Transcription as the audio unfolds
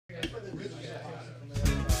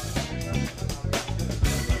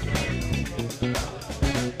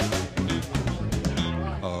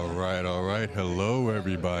right. Hello,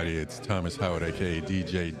 everybody. It's Thomas Howard, a.k.a.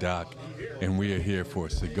 DJ Doc, and we are here for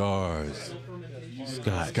Cigars,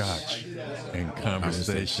 Scotch, and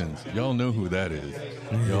Conversations. Y'all know who that is.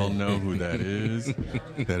 Y'all know who that is.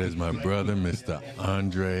 That is my brother, Mr.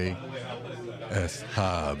 Andre S.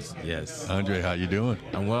 Hobbs. Yes. Andre, how you doing?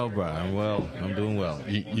 I'm well, bro. I'm well. I'm doing well.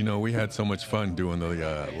 You know, we had so much fun doing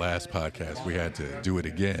the last podcast. We had to do it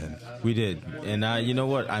again. We did. And you know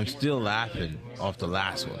what? I'm still laughing off the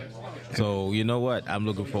last one. So, you know what? I'm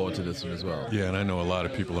looking forward to this one as well. Yeah, and I know a lot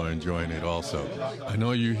of people are enjoying it also. I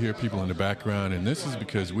know you hear people in the background, and this is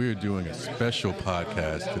because we're doing a special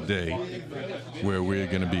podcast today where we're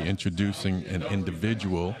going to be introducing an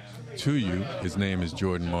individual to you. His name is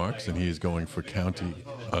Jordan Marks, and he is going for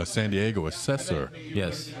San Diego Assessor.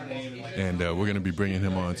 Yes. And we're going to be bringing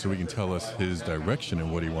him on so he can tell us his direction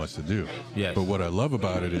and what he wants to do. Yes. But what I love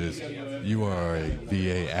about it is you are a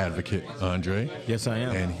VA advocate, Andre. Yes, I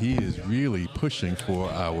am. And he is really pushing for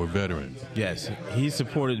our veterans. Yes. He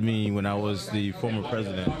supported me when I was the former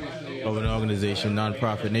president of an organization,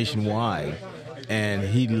 nonprofit nationwide. And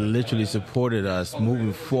he literally supported us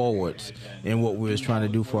moving forward in what we was trying to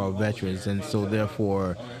do for our veterans. And so,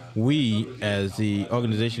 therefore, we, as the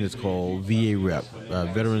organization is called VA Rep,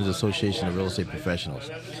 Veterans Association of Real Estate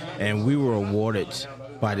Professionals, and we were awarded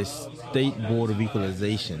by the State Board of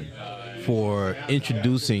Equalization for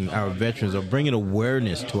introducing our veterans or bringing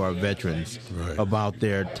awareness to our veterans about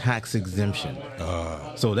their tax exemption.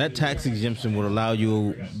 So that tax exemption would allow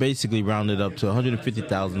you, basically round it up to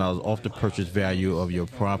 $150,000 off the purchase value of your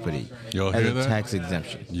property as a tax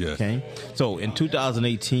exemption. Yes. Okay. So in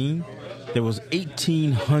 2018, there was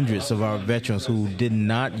 1,800 of our veterans who did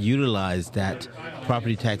not utilize that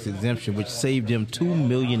property tax exemption, which saved them $2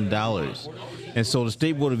 million. And so the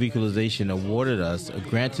State Board of Equalization granted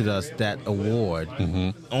us that award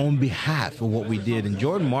on behalf of what we did. And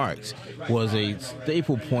Jordan Marks was a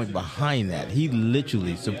staple point behind that. He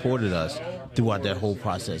literally supported us throughout that whole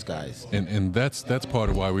process, guys. And that's part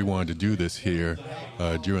of why we wanted to do this here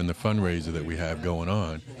during the fundraiser that we have going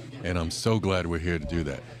on. And I'm so glad we're here to do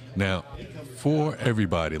that. Now, for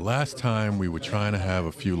everybody, last time we were trying to have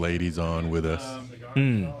a few ladies on with us.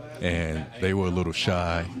 And they were a little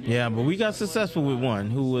shy. Yeah, but we got successful with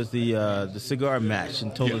one who was the cigar match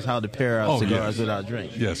and told us how to pair our cigars with our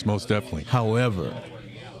drink. Yes, most definitely. However,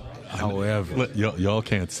 y'all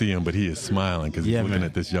can't see him, but he is smiling because he's looking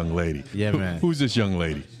at this young lady. Yeah, man. Who's this young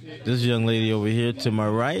lady? This young lady over here to my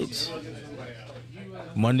right.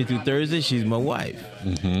 Monday through Thursday, she's my wife.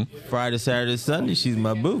 Friday, Saturday, Sunday, she's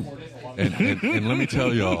my boo. And let me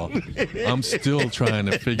tell y'all, I'm still trying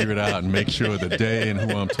to figure it out and make sure the day and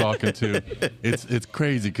who I'm talking to. It's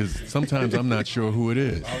crazy because sometimes I'm not sure who it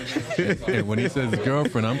is. And when he says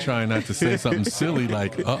girlfriend, I'm trying not to say something silly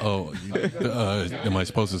like, am I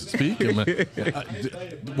supposed to speak?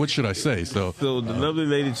 What should I say? So the lovely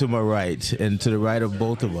lady to my right and to the right of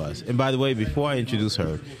both of us. And by the way, before I introduce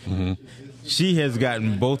her, she has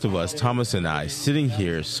gotten both of us, Thomas and I, sitting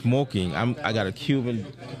here smoking. I got a Cuban.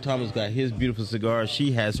 Thomas got his beautiful cigar.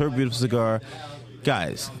 She has her beautiful cigar.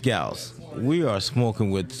 Guys, gals, we are smoking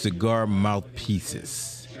with cigar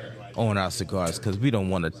mouthpieces on our cigars because we don't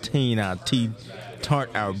want to taint our teeth, tart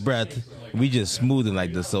our breath. We just smooth it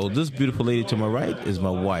like this. So this beautiful lady to my right is my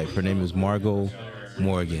wife. Her name is Margo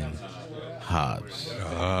Morgan Hobbs.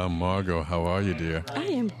 Margo, how are you, dear? I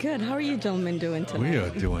am good. How are you gentlemen doing tonight? We are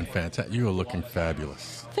doing fantastic. You are looking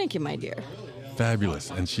fabulous. Thank you, my dear.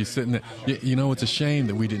 Fabulous. And she's sitting there. You know, it's a shame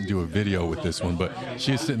that we didn't do a video with this one, but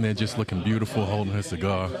she's sitting there just looking beautiful, holding her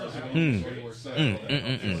cigar. Man,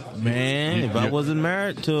 if I wasn't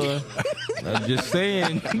married to her, I'm just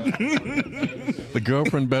saying. The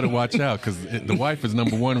girlfriend better watch out because the wife is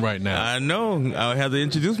number one right now. I know. I'll have to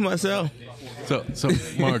introduce myself. So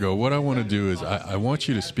Margo, what I want to do is I want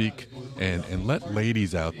you to speak and let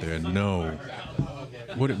ladies out there know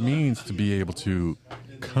what it means to be able to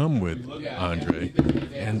come with Andre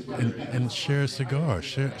and share a cigar,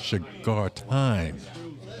 share cigar time,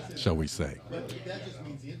 shall we say.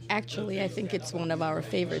 Actually, I think it's one of our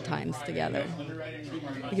favorite times together.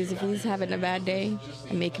 Because if he's having a bad day,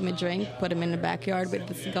 I make him a drink, put him in the backyard with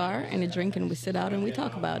the cigar and a drink, and we sit out and we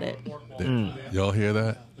talk about it. Y'all hear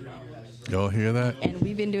that? Y'all hear that? And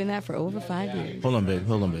we've been doing that for over 5 years. Hold on, babe.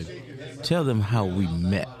 Tell them how we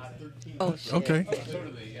met. Oh, shit. Okay.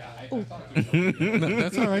 No,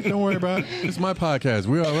 that's all right. Don't worry about it. It's my podcast.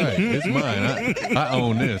 We're all right. It's mine. I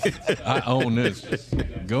own this.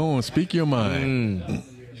 Go on. Speak your mind.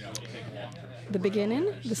 The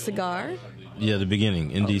beginning, the cigar. Yeah, the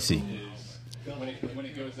beginning in D.C. When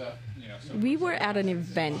it goes up, We were at an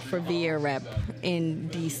event for VA Rep in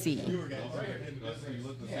D.C.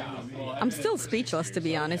 I'm still speechless, to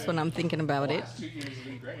be honest, when I'm thinking about it.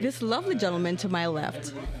 This lovely gentleman to my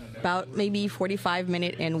left, about maybe 45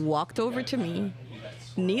 minutes in, walked over to me,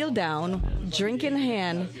 kneel down, drink in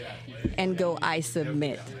hand, and go, "I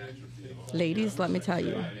submit." Ladies, let me tell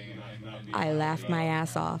you, I laughed my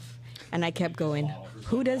ass off, and I kept going,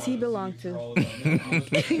 "Who does he belong to?"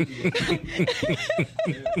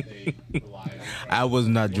 I was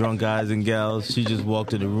not drunk, guys and gals. She just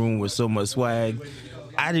walked in the room with so much swag.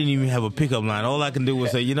 I didn't even have a pickup line. All I can do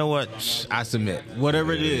was say, "You know what? I submit.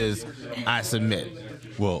 Whatever it is, I submit."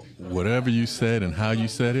 Well, whatever you said and how you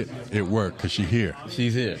said it, it worked because she's here.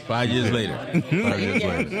 She's here 5 years later. 5 years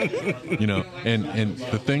later. You know, and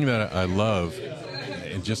the thing that I love,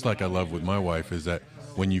 and just like I love with my wife, is that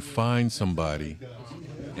when you find somebody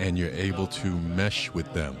and you're able to mesh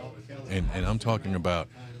with them, and I'm talking about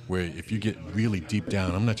where if you get really deep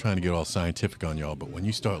down, I'm not trying to get all scientific on y'all, but when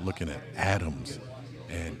you start looking at atoms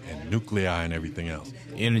and nuclei and everything else,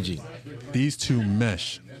 Energy. these two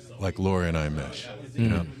mesh like Laura and I mesh. You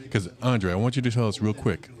know, because Andre, I want you to tell us real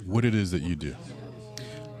quick what it is that you do.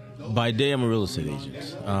 By day, I'm a real estate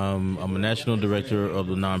agent. I'm a national director of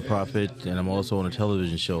the nonprofit, and I'm also on a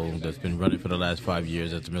television show that's been running for the last 5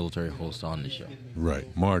 years as a military host on the show. Right.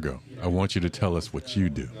 Margo, I want you to tell us what you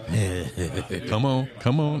do. Come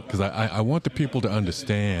on, because I want the people to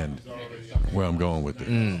understand where I'm going with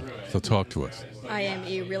this. So talk to us. I am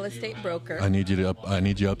a real estate broker. I need you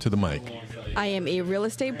up to the mic. I am a real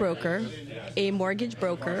estate broker, a mortgage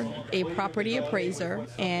broker, a property appraiser,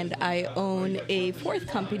 and I own a fourth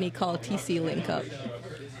company called TC Link Up.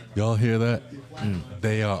 Y'all hear that?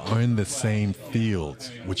 They are in the same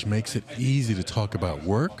fields, which makes it easy to talk about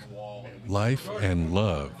work, life, and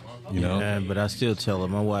love. You know? Yeah, but I still tell her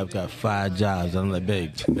my wife got 5 jobs. I'm like,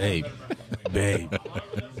 babe.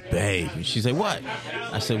 And she said, "What?"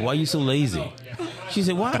 I said, "Why you so lazy?" She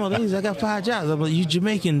said, "Why am I lazy? I got 5 jobs." I'm like, "You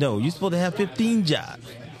Jamaican though. You supposed to have 15 jobs.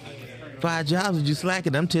 5 jobs and you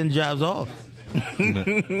slacking. I'm 10 jobs off."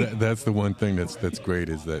 That's the one thing that's great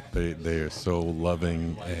is that they are so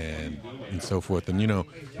loving and so forth. And, you know,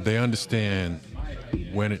 they understand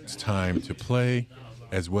when it's time to play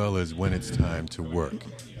as well as when it's time to work.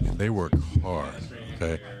 And they work hard,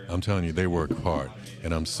 okay? I'm telling you, they work hard.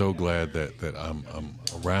 And I'm so glad that I'm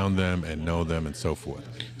around them and know them and so forth.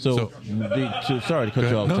 So sorry to cut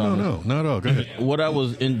you off, Thomas. No, not at all. Go ahead. What I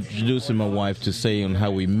was introducing my wife to say on how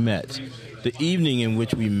we met, the evening in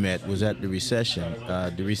which we met was at the reception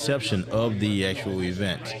of the actual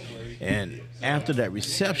event. And after that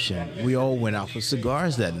reception, we all went out for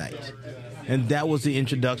cigars that night. And that was the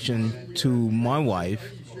introduction to my wife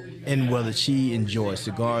and whether she enjoys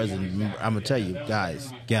cigars. And I'm going to tell you,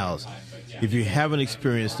 guys, gals, if you haven't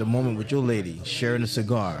experienced a moment with your lady sharing a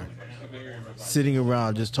cigar, sitting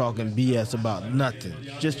around just talking BS about nothing,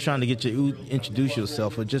 just trying to get you introduce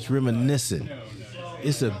yourself or just reminiscing,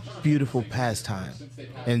 it's a beautiful pastime.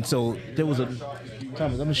 And so there was Thomas,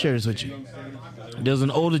 I'm going to share this with you. There was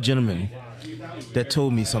an older gentleman that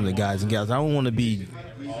told me something, guys and gals. I don't want to be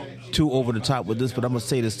too over the top with this, but I'm going to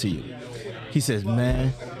say this to you. He says,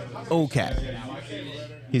 "Man, old cat."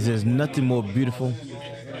 He says, "Nothing more beautiful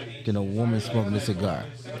than a woman smoking a cigar."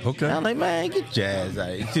 Okay. And I'm like, "Man, get your ass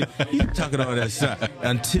out." You talking all that stuff.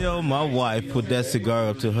 Until my wife put that cigar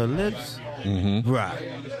up to her lips, right.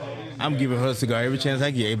 I'm giving her a cigar every chance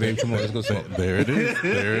I get. "Hey, babe, come on, let's go smoke." There it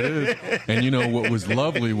is. And you know what was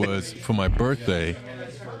lovely was for my birthday,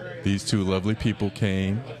 these two lovely people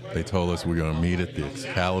came. They told us we're going to meet at the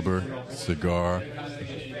Excalibur Cigar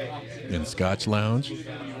and Scotch Lounge.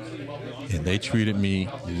 And they treated me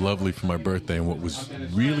lovely for my birthday. And what was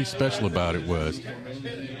really special about it was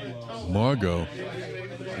Margo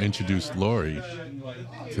introduced Lori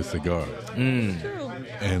to cigars.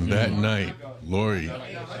 And that night, Lori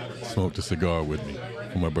smoked a cigar with me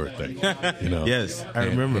for my birthday. You know? Yes, I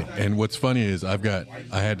remember. And what's funny is I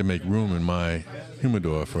had to make room in my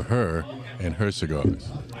humidor for her and her cigars.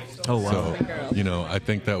 Oh, wow. So, you know, I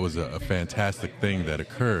think that was a fantastic thing that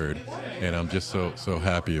occurred, and I'm just so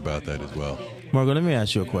happy about that as well. Margo, let me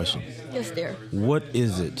ask you a question. Yes, dear. What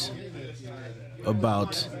is it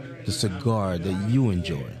about the cigar that you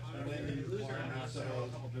enjoy?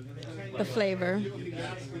 The flavor,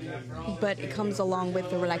 but it comes along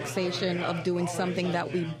with the relaxation of doing something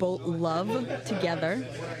that we both love together.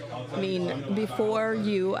 I mean, before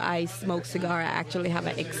I smoke cigar. I actually have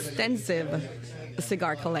an extensive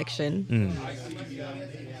cigar collection.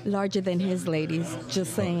 Larger than his, ladies.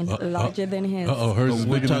 Just saying, larger than his. Hers is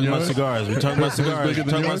We're bigger than talking about yours? cigars. We're talking about cigars. bigger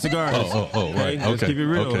We're than talking about yours? cigars. Right. Let's Okay. keep it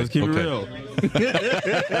real. Okay. Let's keep it real.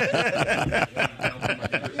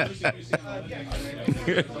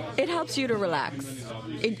 It helps you to relax.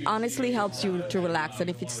 It honestly helps you to relax. And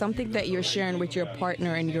if it's something that you're sharing with your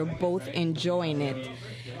partner and you're both enjoying it,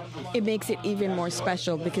 it makes it even more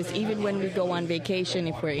special, because even when we go on vacation,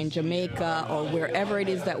 if we're in Jamaica or wherever it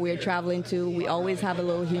is that we're traveling to, we always have a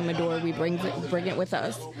little humidor. We bring it with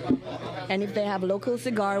us. And if they have local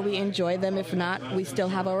cigar, we enjoy them. If not, we still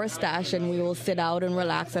have our stash, and we will sit out and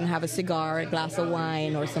relax and have a cigar, a glass of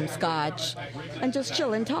wine, or some scotch, and just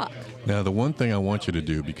chill and talk. Now, the one thing I want you to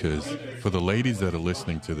do, because for the ladies that are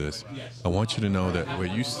listening to this, I want you to know that where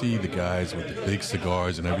you see the guys with the big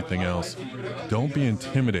cigars and everything else, don't be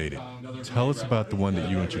intimidated. Tell us about the one that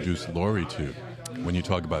you introduced Lori to when you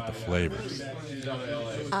talk about the flavors.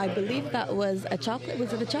 I believe that was a chocolate.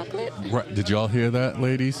 Was it a chocolate? Right. Did y'all hear that,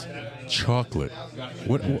 ladies? Chocolate.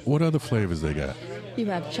 What other flavors they got? You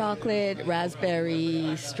have chocolate,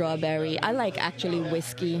 raspberry, strawberry. I like actually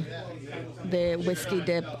whiskey, the whiskey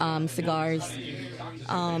dip cigars.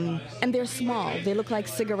 And they're small. They look like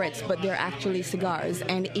cigarettes, but they're actually cigars.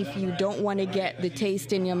 And if you don't want to get the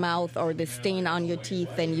taste in your mouth or the stain on your teeth,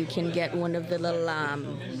 then you can get one of the little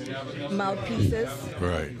mouthpieces.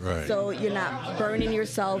 Right. So you're not burning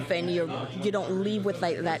yourself, and you don't leave with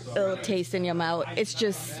like that ill taste in your mouth. It's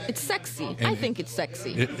sexy. And I think it's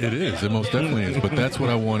sexy. It is. It most definitely is. But that's what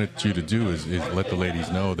I wanted you to do is let the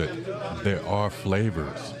ladies know that there are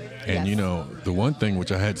flavors. And, Yes. you know, the one thing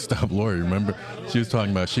which I had to stop Lori, remember, she was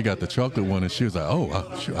talking about she got the chocolate one, and she was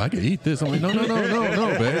like, sure, I can eat this. I'm like, no,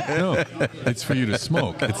 babe, no. It's for you to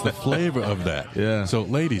smoke. It's the flavor of that. Yeah. So,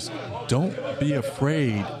 ladies, don't be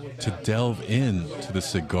afraid to delve into the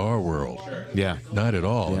cigar world. Yeah. Not at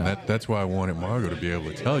all. Yeah. And that's why I wanted Margo to be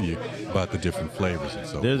able to tell you about the different flavors and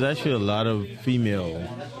so on. There's actually a lot of female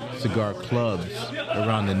cigar clubs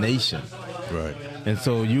around the nation. Right. And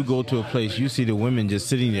so you go to a place, you see the women just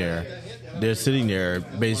sitting there. They're sitting there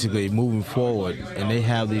basically moving forward, and they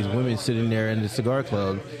have these women sitting there in the cigar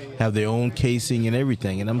club, have their own casing and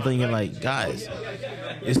everything. And I'm thinking, like, guys,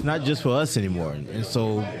 it's not just for us anymore. And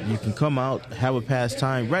so you can come out, have a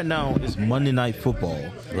pastime. Right now, it's Monday Night Football.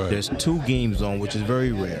 Right. There's 2 games on, which is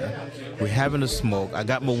very rare. We're having a smoke. I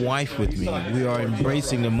got my wife with me. We are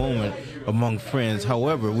embracing the moment among friends.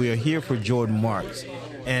 However, we are here for Jordan Marks.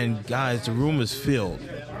 And guys, the room is filled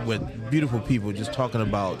with beautiful people just talking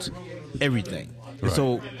about everything. Right. And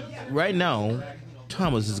so right now,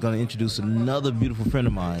 Thomas is going to introduce another beautiful friend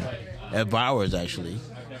of mine, of ours actually,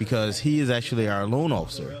 because he is actually our loan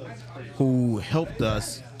officer who helped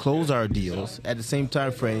us close our deals at the same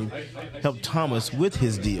time frame, helped Thomas with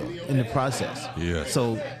his deal in the process. Yeah.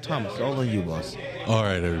 So Thomas, all on you, boss. All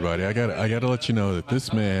right, everybody. I got to let you know that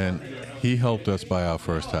this man, he helped us buy our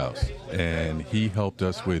first house, and he helped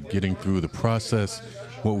us with getting through the process,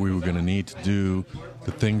 what we were going to need to do,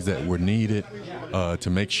 the things that were needed to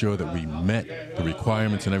make sure that we met the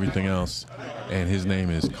requirements and everything else. And his name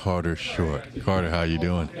is Carter Short. Carter, how you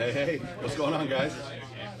doing? Hey, what's going on, guys?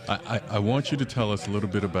 I want you to tell us a little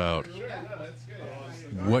bit about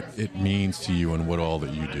what it means to you and what all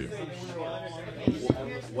that you do.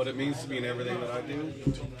 What it means to me and everything that I do?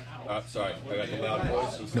 Sorry, I got the loud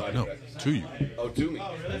voice. So sorry, No, guys. to you. Oh, to me.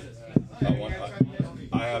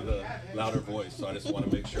 I have the louder voice, so I just want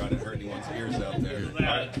to make sure I didn't hurt anyone's ears out there. All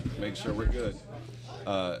right, make sure we're good.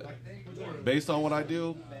 Based on what I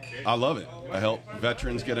do, I love it. I help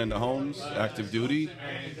veterans get into homes, active duty,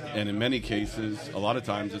 and in many cases, a lot of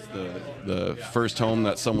times it's the first home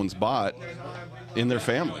that someone's bought in their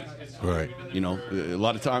family. Right. You know, a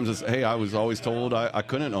lot of times it's, hey, I was always told I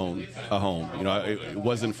couldn't own a home. You know, it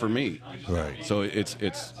wasn't for me. Right. So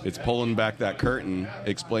it's pulling back that curtain,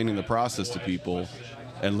 explaining the process to people,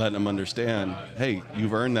 and letting them understand, hey,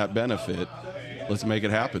 you've earned that benefit. Let's make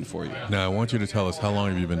it happen for you. Now, I want you to tell us, how long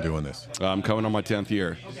have you been doing this? I'm coming on my 10th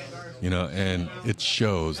year. You know, and it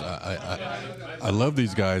shows. I love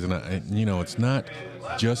these guys, and you know, it's not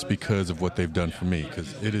just because of what they've done for me,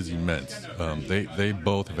 because it is immense. They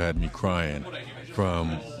both have had me crying,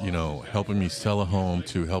 from, you know, helping me sell a home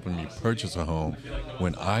to helping me purchase a home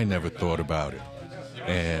when I never thought about it.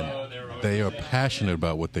 And they are passionate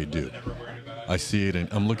about what they do. I see it, and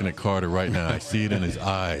I'm looking at Carter right now. I see it in his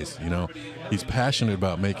eyes. You know, he's passionate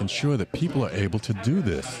about making sure that people are able to do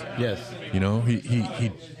this. Yes. You know,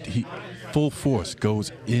 he full force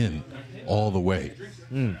goes in all the way.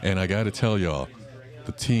 And I got to tell y'all,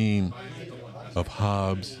 the team of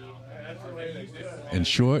Hobbs and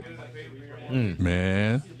Short,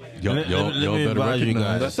 man, Y'all Let me better advise you recognize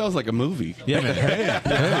guys. That sounds like a movie. Yeah.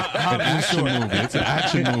 an action movie. It's an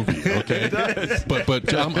action movie, okay?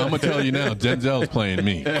 But I'm gonna tell you now, Denzel's playing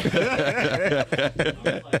me.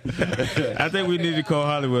 I think we need to call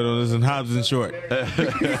Hollywood on this and Hobbs in short.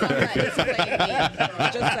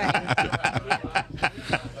 Just saying.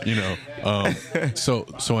 You know,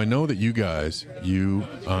 so I know that you guys, you,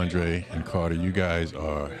 Andre, and Carter, you guys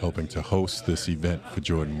are helping to host this event for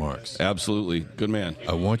Jordan Marks. Absolutely. Good man.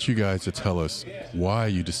 I want you guys to tell us why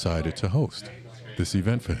you decided to host this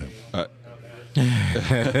event for him. That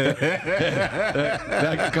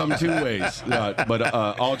could come two ways. But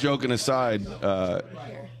all joking aside,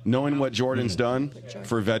 knowing what Jordan's done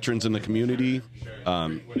for veterans in the community,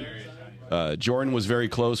 Jordan was very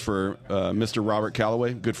close for Mr. Robert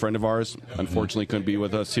Calloway, good friend of ours. Unfortunately, couldn't be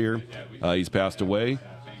with us here. He's passed away.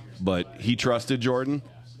 But he trusted Jordan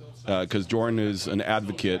because Jordan is an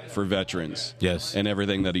advocate for veterans. Yes. And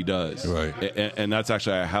everything that he does. Right. And that's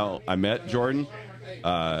actually how I met Jordan.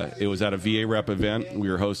 It was at a VA rep event we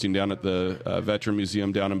were hosting down at the Veteran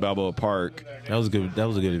Museum down in Balboa Park. That was a good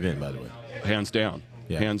event, by the way. Hands down.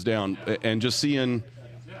 Yeah. Hands down. And just seeing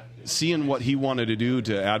what he wanted to do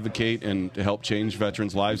to advocate and to help change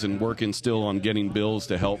veterans' lives and working still on getting bills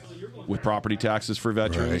to help with property taxes for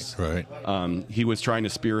veterans. Right. He was trying to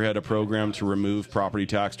spearhead a program to remove property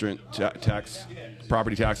taxes for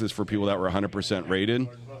people that were 100% rated.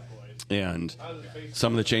 And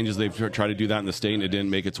some of the changes they've tried to do that in the state, and it didn't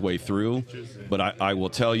make its way through. But I will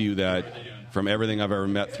tell you that from everything I've ever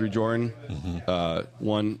met through Jordan,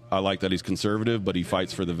 one, I like that he's conservative, but he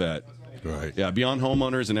fights for the vet. Right. Yeah, beyond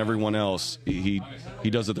homeowners and everyone else, he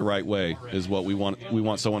does it the right way. Is what we want. We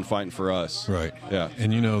want someone fighting for us. Right. Yeah.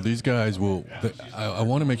 And you know, these guys will. I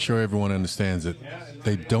want to make sure everyone understands that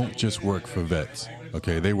they don't just work for vets.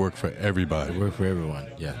 Okay, they work for everybody. Work for everyone.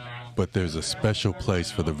 Yeah. But there's a special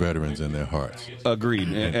place for the veterans in their hearts. Agreed.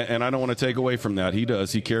 And I don't want to take away from that. He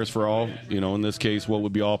does. He cares for all. You know, in this case, what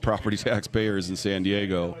would be all property taxpayers in San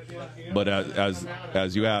Diego. But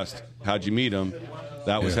as you asked, how'd you meet him?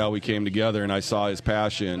 That was how we came together, and I saw his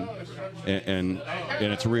passion, and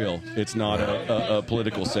it's real. It's not a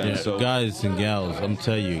political sense. Yeah, so, guys and gals, I'm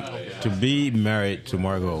telling you, to be married to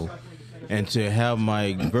Margo and to have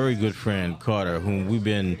my very good friend Carter,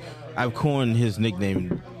 whom I've coined his nickname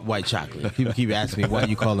White Chocolate. People keep asking me why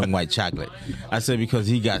you call him White Chocolate. I said because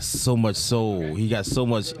he got so much soul. He got so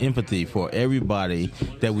much empathy for everybody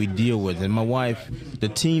that we deal with. And my wife, the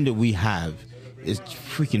team that we have, is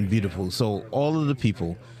freaking beautiful. So all of the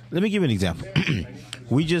people, let me give you an example.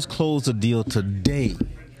 We just closed a deal today,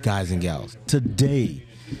 guys and gals. Today,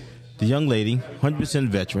 the young lady, 100%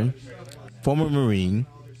 veteran, former Marine,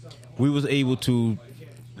 we was able to,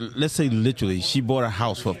 let's say literally, she bought a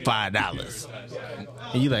house for $5.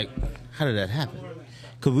 And you're like, how did that happen?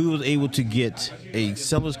 Because we was able to get a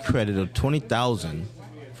seller's credit of $20,000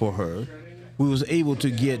 for her. We was able to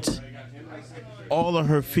get all of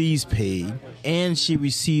her fees paid, and she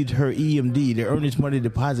received her EMD, the earnest money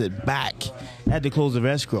deposit, back at the close of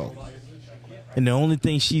escrow. And the only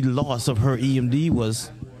thing she lost of her EMD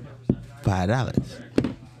was $5.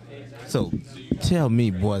 So tell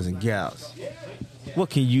me, boys and gals, what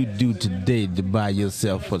can you do today to buy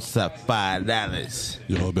yourself for $5?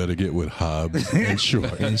 Y'all better get with Hobbs and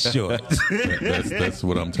Short. In short. That's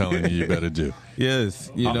what I'm telling you better do.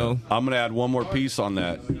 Yes, you know. I'm going to add one more piece on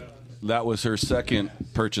that. That was her second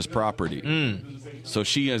purchase property. So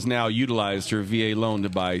she has now utilized her VA loan to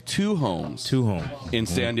buy two homes in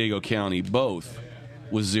San Diego County, both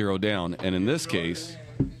with zero down. And in this case,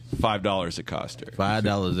 $5 it cost her.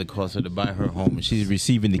 $5 it cost her to buy her home, and she's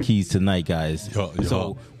receiving the keys tonight, guys.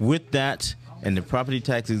 So with that and the property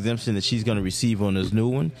tax exemption that she's going to receive on this new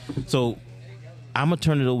one, so I'm going to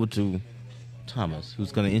turn it over to Thomas,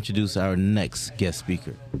 who's going to introduce our next guest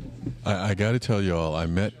speaker. I got to tell y'all, I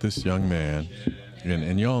met this young man,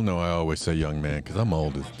 and y'all know I always say young man because I'm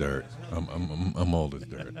old as dirt. I'm old as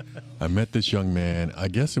dirt. I met this young man, I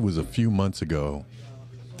guess it was a few months ago,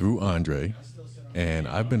 through Andre, and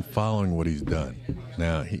I've been following what he's done.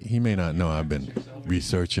 Now, he may not know I've been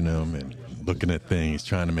researching him and looking at things,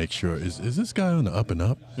 trying to make sure, is this guy on the up and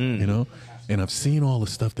up, you know? And I've seen all the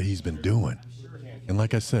stuff that he's been doing. And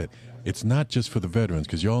like I said, it's not just for the veterans,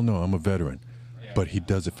 because y'all know I'm a veteran, but he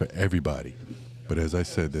does it for everybody. But as I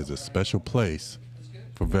said, there's a special place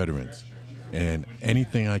for veterans. And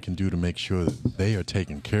anything I can do to make sure that they are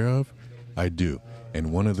taken care of, I do.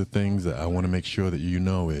 And one of the things that I want to make sure that you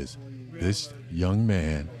know is this young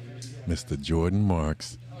man, Mr. Jordan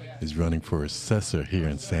Marks, is running for Assessor here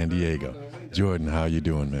in San Diego. Jordan, how you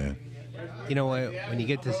doing, man? You know what? When you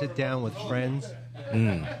get to sit down with friends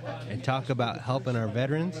and talk about helping our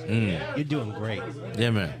veterans, you're doing great.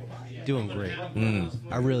 Yeah, man. Doing great.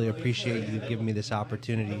 I really appreciate you giving me this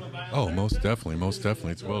opportunity. Oh, most definitely, most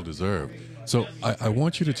definitely. It's well deserved. So I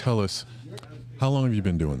want you to tell us, how long have you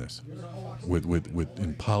been doing this with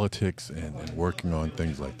in politics and working on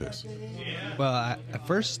things like this? Well, I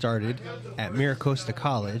first started at Maricosta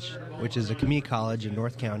College, which is a community college in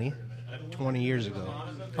North County, 20 years ago.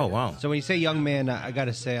 Oh, wow. So when you say young man, I got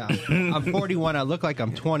to say, I'm 41. I look like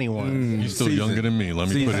I'm 21. You're still younger than me. Let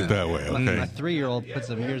me put it that way, okay? My 3-year-old put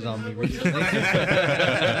some years on me recently.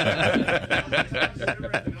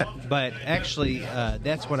 But actually,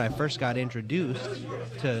 that's when I first got introduced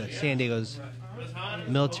to San Diego's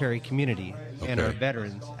military community and our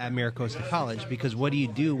veterans at Maricosta College. Because what do you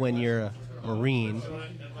do when you're a Marine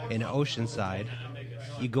in Oceanside?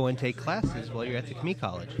 You go and take classes while you're at the community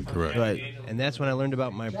college. Correct. Right. And that's when I learned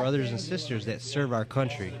about my brothers and sisters that serve our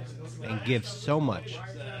country and give so much.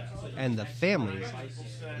 And the families,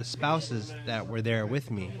 the spouses that were there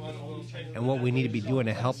with me, and what we need to be doing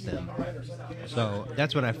to help them. So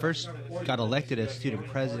that's when I first got elected as student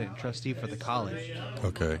president and trustee for the college.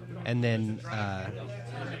 Okay. And then I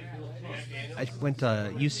went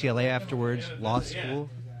to UCLA afterwards, law school,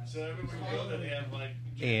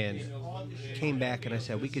 and came back and I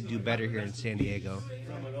said we could do better here in San Diego,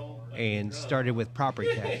 and started with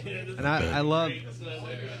property tax. And I love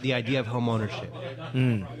the idea of home ownership.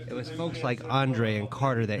 It was folks like Andre and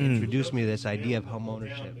Carter that introduced me to this idea of home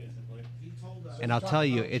ownership. And I'll tell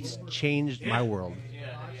you, it's changed my world,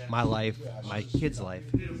 my life, my kids' life.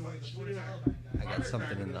 I got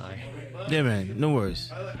something in the eye. Yeah, man. No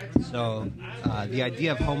worries. So the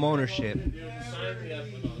idea of home ownership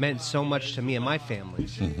meant so much to me and my family.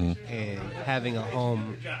 And having a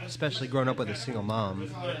home, especially growing up with a single mom,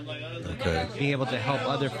 being able to help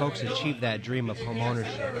other folks achieve that dream of home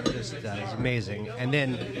ownership just is amazing. And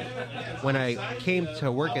then when I came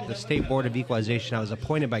to work at the State Board of Equalization, I was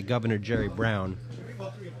appointed by Governor Jerry Brown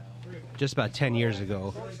just about 10 years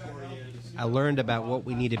ago. I learned about what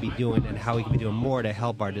we need to be doing and how we can be doing more to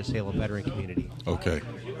help our disabled veteran community. Okay.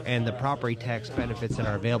 And the property tax benefits that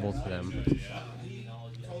are available to them.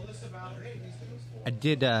 I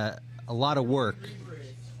did a lot of work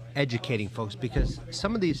educating folks, because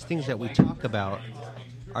some of these things that we talk about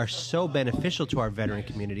are so beneficial to our veteran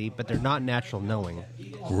community, but they're not natural knowing.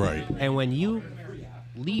 Right. And when you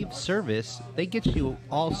leave service, they get you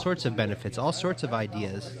all sorts of benefits, all sorts of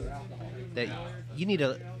ideas that you need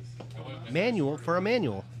a manual for a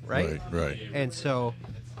manual, right? Right. And so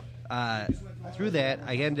through that,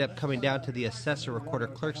 I ended up coming down to the Assessor Recorder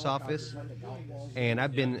Clerk's office, and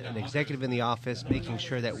I've been an executive in the office making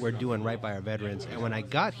sure that we're doing right by our veterans. And when I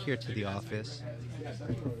got here to the office,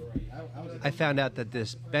 I found out that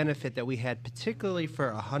this benefit that we had, particularly for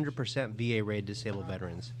 100% VA-rated disabled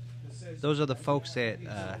veterans, those are the folks that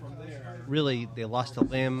really, they lost a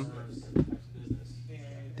limb,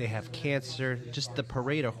 they have cancer, just the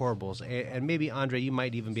parade of horribles. And maybe, Andre, you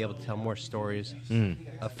might even be able to tell more stories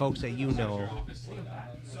of folks that you know.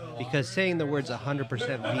 Because saying the words 100%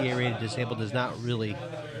 VA-rated disabled does not really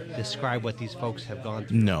describe what these folks have gone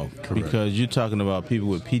through. No, because you're talking about people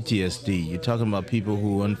with PTSD. You're talking about people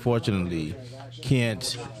who, unfortunately,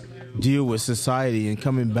 can't deal with society and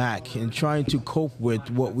coming back and trying to cope with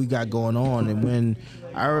what we got going on. And when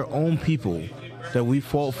our own people that we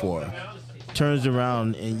fought for turns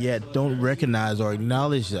around and yet don't recognize or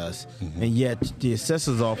acknowledge us, and yet the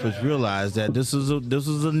assessor's office realized that this is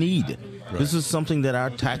a need. Right. This is something that our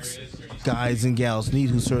tax guys and gals need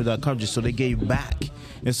who served our country, so they gave back.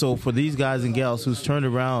 And so for these guys and gals who's turned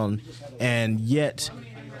around and yet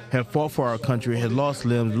have fought for our country, had lost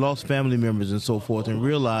limbs, lost family members and so forth, and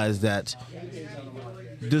realized that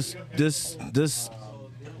this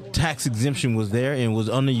tax exemption was there and was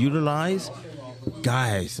underutilized,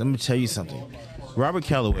 guys, let me tell you something. Robert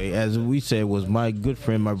Calloway, as we said, was my good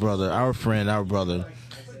friend, my brother, our brother,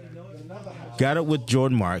 got up with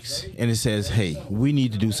Jordan Marks, and it says, hey, we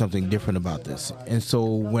need to do something different about this. And so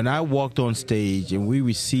when I walked on stage and we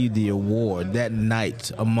received the award that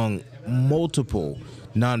night among multiple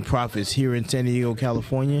nonprofits here in San Diego,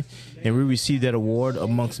 California, and we received that award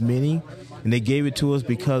amongst many, and they gave it to us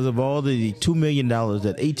because of all the $2 million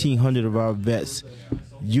that 1,800 of our vets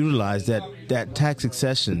utilized that tax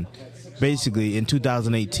accession basically in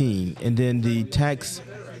 2018, and then the tax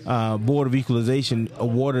Board of Equalization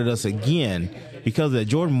awarded us again because of that.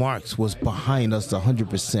 Jordan Marks was behind us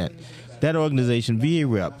 100%. That organization, VA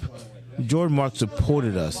Rep, Jordan Marks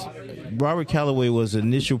supported us. Robert Calloway was the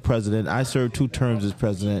initial president. I served 2 terms as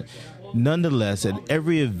president. Nonetheless, at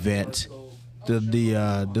every event,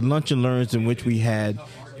 the lunch and learns in which we had,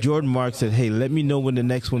 Jordan Marks said, hey, let me know when the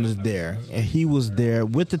next one is there. And he was there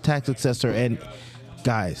with the tax assessor. And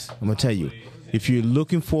guys, I'm going to tell you, if you're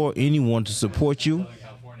looking for anyone to support you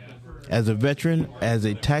as a veteran, as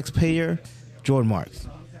a taxpayer, Jordan Marks.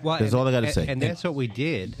 Well, that's all I got to say. And that's what we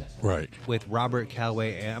did Right. with Robert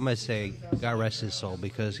Calloway. And I'm going to say, God rest his soul,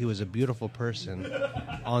 because he was a beautiful person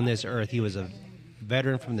on this earth. He was a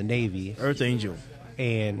veteran from the Navy. Earth Angel.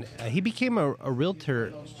 And he became a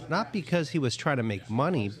realtor not because he was trying to make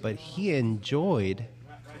money, but he enjoyed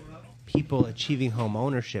people achieving home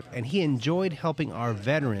ownership. And he enjoyed helping our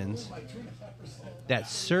veterans that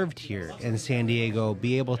served here in San Diego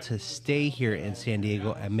be able to stay here in San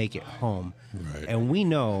Diego and make it home. Right. And we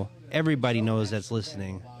know, everybody knows that's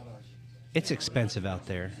listening, it's expensive out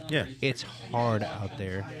there. Yeah. It's hard out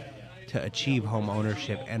there to achieve home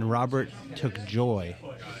ownership. And Robert took joy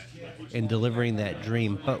in delivering that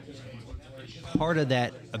dream. But part of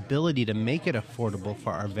that ability to make it affordable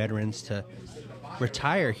for our veterans to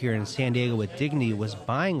retire here in San Diego with dignity was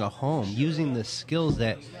buying a home, using the skills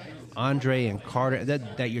that Andre and Carter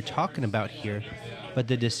that you're talking about here. But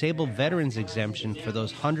the disabled veterans exemption for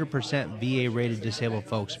those 100% VA-rated disabled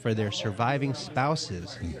folks, for their surviving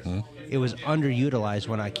spouses, it was underutilized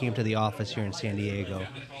when I came to the office here in San Diego.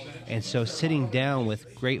 And so sitting down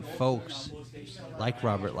with great folks like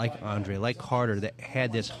Robert, like Andre, like Carter, that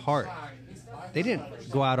had this heart, they didn't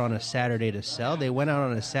go out on a Saturday to sell. They went out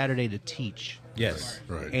on a Saturday to teach. Yes.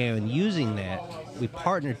 Right. And using that, we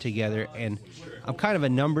partnered together. And I'm kind of a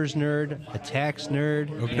numbers nerd, a tax nerd.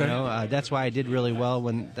 Okay. You know, that's why I did really well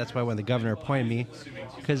when the governor appointed me,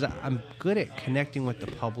 because I'm good at connecting with the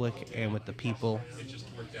public and with the people.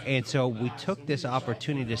 And so we took this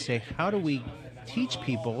opportunity to say, how do we teach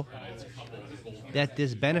people that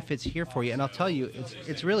this benefit's here for you? And I'll tell you,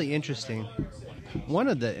 it's really interesting. One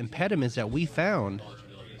of the impediments that we found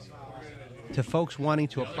to folks wanting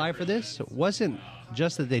to apply for this wasn't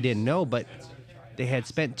just that they didn't know, but they had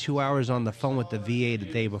spent 2 hours on the phone with the VA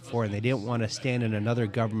the day before, and they didn't want to stand in another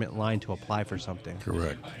government line to apply for something.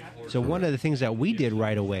 Correct. So one of the things that we did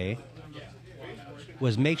right away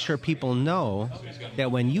was make sure people know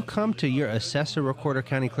that when you come to your Assessor Recorder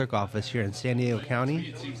County Clerk office here in San Diego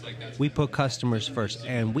County, we put customers first,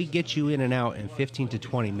 and we get you in and out in 15 to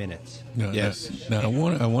 20 minutes. Now, Yes. Now, I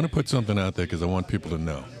want to put something out there because I want people to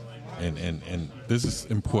know, and this is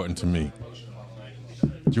important to me.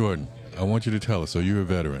 Jordan, I want you to tell us. So you're a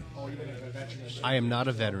veteran, I am not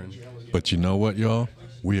a veteran. but you know what, y'all?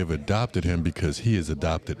 We have adopted him because he has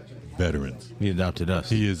adopted veterans. He adopted us.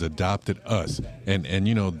 He has adopted us, and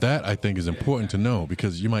you know that I think is important to know,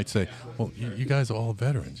 because you might say, "Well, you guys are all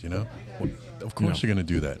veterans, you know." Well, of course you're going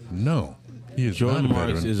to do that. No, he is Jordan not a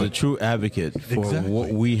Marks veteran, is a but- true advocate for Exactly. what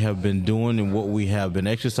we have been doing and what we have been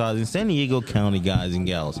exercising. San Diego County, guys and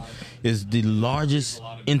gals, is the largest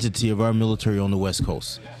entity of our military on the West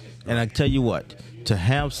Coast. And I tell you what, to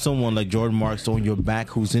have someone like Jordan Marks on your back,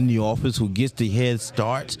 who's in the office, who gets the head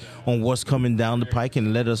start on what's coming down the pike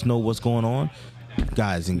and let us know what's going on,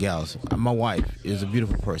 guys and gals, my wife is a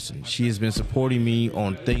beautiful person. She has been supporting me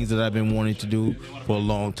on things that I've been wanting to do for a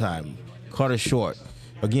long time. Carter Short,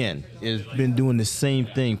 again, has been doing the same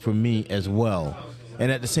thing for me as well.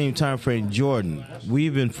 And at the same time, friend Jordan,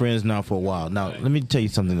 we've been friends now for a while. Now, let me tell you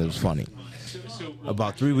something that was funny.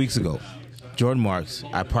 About 3 weeks ago, Jordan Marks,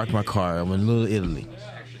 I parked my car. I'm in Little Italy.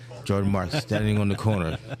 Jordan Marks standing on the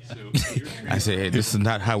corner. I said, hey, this is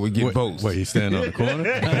not how we get boats. Wait, he's standing on the corner?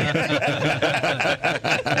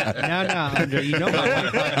 No, Andre, you know my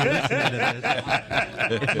wife might be listening to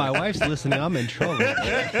this. If my wife's listening, I'm in trouble.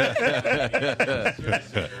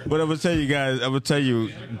 But I'm going to tell you guys, I'm going to tell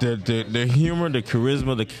you the humor, the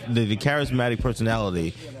charisma, the charismatic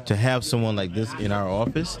personality, to have someone like this in our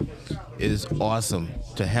office is awesome,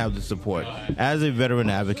 to have the support. As a veteran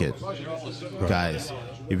advocate, guys,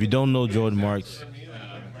 if you don't know Jordan Marks,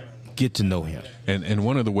 get to know him. And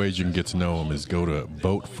one of the ways you can get to know him is go to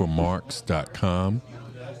voteformarks.com.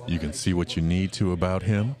 You can see what you need to about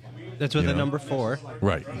him. That's with You the know? number 4.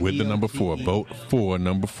 Right, with the number 4,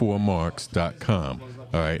 vote4marks.com.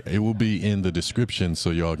 All right, it will be in the description so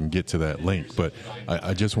y'all can get to that link. But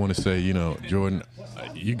I just want to say, you know, Jordan,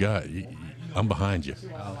 I'm behind you.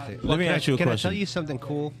 Let me ask you a Can I question. tell you something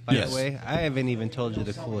cool, by Yes. the way? I haven't even told you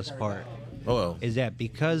the coolest part. Oh, Is that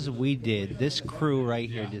because this crew right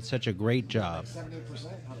here did such a great job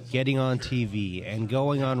getting on TV and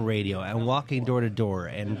going on radio and walking door to door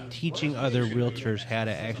and teaching other realtors how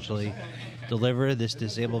to actually deliver this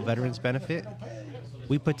disabled veterans benefit,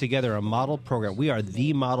 we put together a model program. We are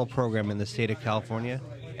the model program in the state of California.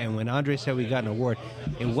 And when Andre said we got an award,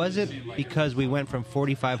 it wasn't because we went from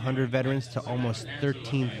 4,500 veterans to almost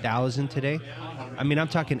 13,000 today. I mean, I'm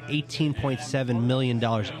talking $18.7 million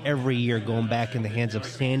every year going back in the hands of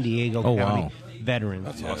San Diego County veterans.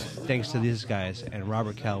 That's awesome. Thanks to these guys and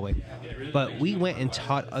Robert Calloway. But we went and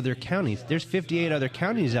taught other counties. There's 58 other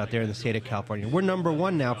counties out there in the state of California. We're number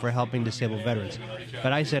one now for helping disabled veterans.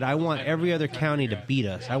 But I said, I want every other county to beat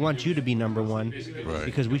us. I want you to be number one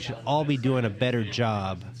because we should all be doing a better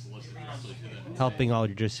job helping all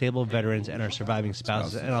your disabled veterans and our surviving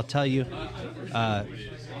spouses. And I'll tell you,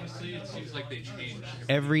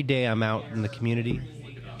 every day I'm out in the community,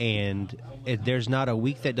 and there's not a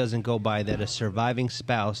week that doesn't go by that a surviving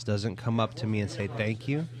spouse doesn't come up to me and say thank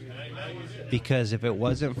you. Because if it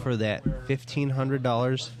wasn't for that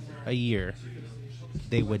 $1,500 a year,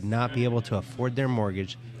 they would not be able to afford their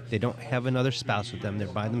mortgage. They don't have another spouse with them. They're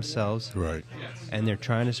by themselves. Right. And they're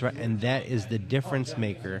trying to survive. And that is the difference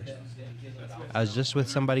maker. I was just with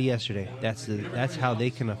somebody yesterday. That's how they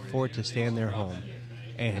can afford to stay in their home.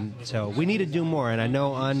 And so we need to do more. And I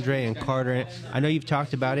know Andre and Carter, I know you've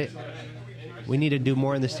talked about it. We need to do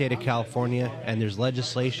more in the state of California, and there's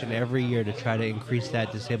legislation every year to try to increase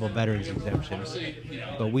that disabled veterans exemption.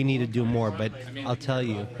 But we need to do more. But I'll tell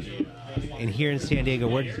you, and here in San Diego,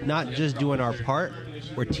 we're not just doing our part,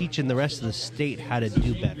 we're teaching the rest of the state how to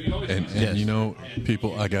do better. And you know,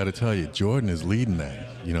 people, I got to tell you, Jordan is leading that,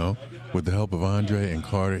 you know. With the help of Andre and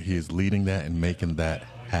Carter, he is leading that and making that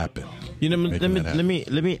happen. You know, let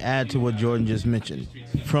me add to what Jordan just mentioned.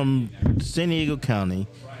 From San Diego County,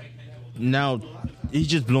 now he's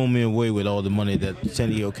just blown me away with all the money that San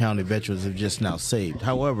Diego County veterans have just now saved.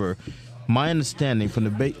 However, my understanding from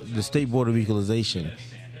the State Board of Equalization,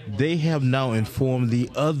 they have now informed the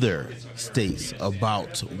other states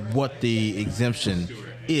about what the exemption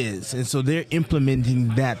is, and so they're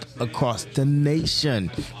implementing that across the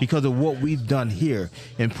nation because of what we've done here.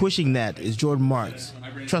 And pushing that is Jordan Marks.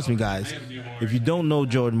 Trust me, guys, if you don't know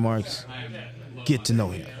Jordan Marks, get to know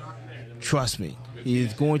him. Trust me. He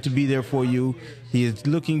is going to be there for you. He is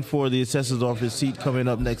looking for the assessor's office seat coming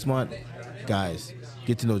up next month. Guys,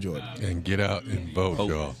 get to know Jordan. And get out and vote,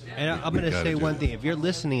 y'all. And I'm going to say one thing. If you're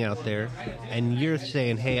listening out there and you're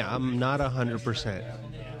saying, hey, I'm not 100%,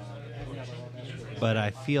 but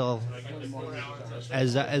I feel,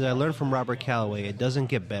 as I learned from Robert Calloway, it doesn't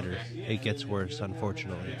get better. It gets worse,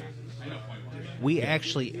 unfortunately. We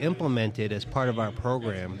actually implemented as part of our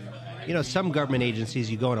program. You know, some government agencies,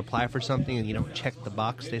 you go and apply for something and you don't check the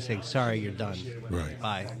box. They say, sorry, you're done. Right.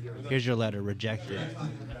 Bye. Here's your letter, rejected.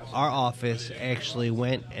 Our office actually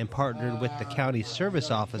went and partnered with the county service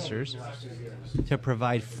officers to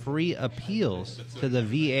provide free appeals to the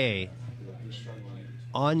VA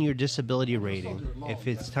on your disability rating if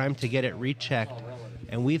it's time to get it rechecked.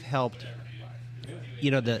 And we've helped, you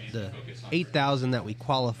know, the 8,000 that we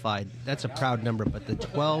qualified, that's a proud number, but the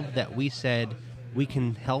 12 that we said we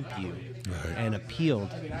can help you and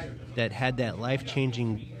appealed that had that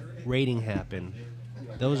life-changing rating happen,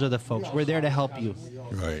 those are the folks. We're there to help you.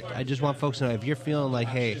 Right. I just want folks to know, if you're feeling like,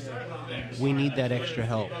 hey, we need that extra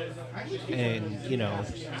help, and, you know,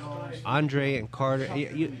 Andre and Carter,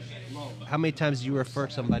 how many times do you refer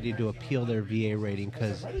somebody to appeal their VA rating?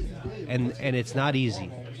 And it's not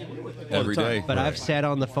easy. Every day. But I've sat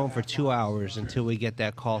on the phone for 2 hours until we get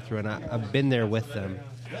that call through, and I've been there with them.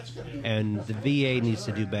 And the VA needs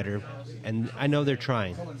to do better, and I know they're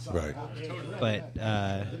trying. Right. But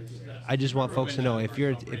I just want folks to know, if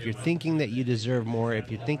you're thinking that you deserve more, if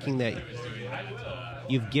you're thinking that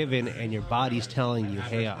you've given and your body's telling you,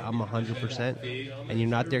 hey, I'm 100%, and you're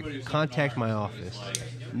not there, contact my office.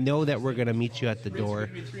 Know that we're going to meet you at the door.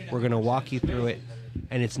 We're going to walk you through it,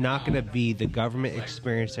 and it's not going to be the government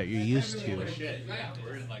experience that you're used to.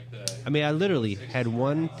 I mean, I literally had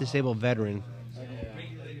one disabled veteran.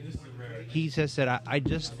 He just said, I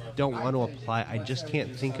just don't want to apply. I just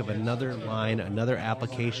can't think of another line, another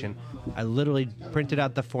application. I literally printed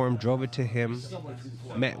out the form, drove it to him,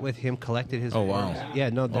 met with him, collected his forms. Wow.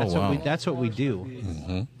 Yeah, no, that's what we do.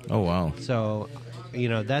 Mm-hmm. Oh, wow. So, you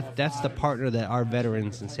know, that's the partner that our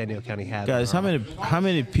veterans in San Diego County have. Guys, how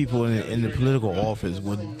many people in the political office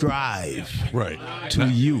would drive to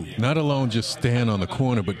you? Not alone just stand on the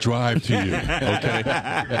corner, but drive to you. Okay,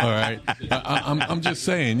 all right. I'm just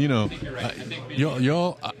saying, you know,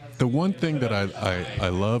 y'all. The one thing that I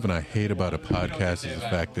love and I hate about a podcast is the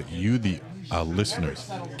fact that our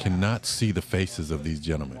listeners cannot see the faces of these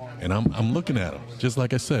gentlemen. And I'm looking at them. Just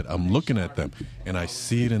like I said, I'm looking at them, and I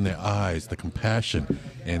see it in their eyes, the compassion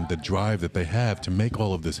and the drive that they have to make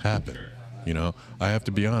all of this happen. You know, I have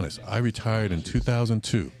to be honest. I retired in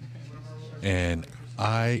 2002, and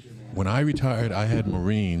when I retired, I had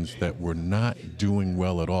Marines that were not doing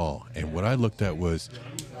well at all. And what I looked at was,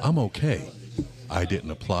 I'm okay. I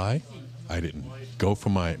didn't apply. I didn't go for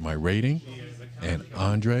my rating, and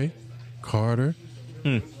Andre, Carter,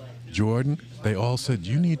 Jordan, they all said,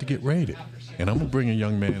 you need to get rated. And I'm going to bring a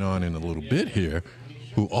young man on in a little bit here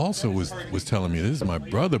who also was telling me, this is my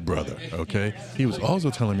brother, okay? He was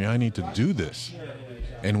also telling me I need to do this.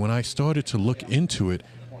 And when I started to look into it,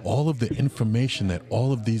 all of the information that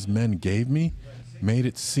all of these men gave me made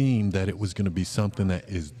it seem that it was going to be something that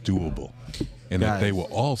is doable. And that they were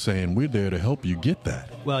all saying, we're there to help you get that.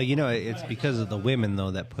 Well, it's because of the women,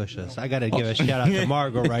 though, that push us. I got to give a shout-out to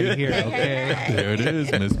Margo right here, okay? There it is,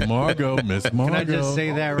 Miss Margo. Can I just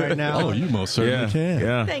say that right now? Oh, you most certainly can.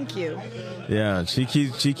 Yeah. Thank you. Yeah, she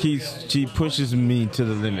pushes me to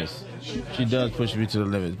the limits. She does push me to the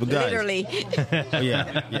limits. But guys, Literally.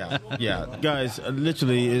 yeah. Guys,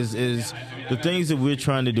 literally is the things that we're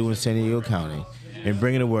trying to do in San Diego County and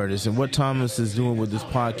bringing awareness, and what Thomas is doing with this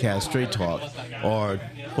podcast, Straight Talk, or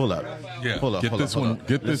pull up. Get this one right.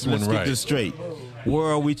 Let's get this straight. Where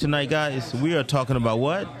are we tonight, guys? We are talking about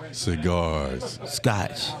what? Cigars.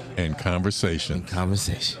 Scotch. And conversation.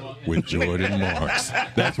 With Jordan Marks.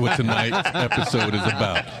 That's what tonight's episode is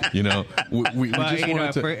about. We just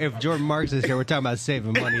wanted to... If Jordan Marks is here, we're talking about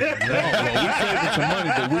saving money. Well, we're saving some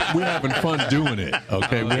money, but we're having fun doing it.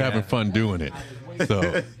 Okay, we're having fun doing it.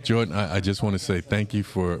 So, Jordan, I just want to say thank you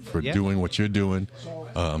for doing what you're doing.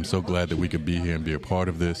 I'm so glad that we could be here and be a part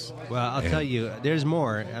of this. Well, I'll tell you, there's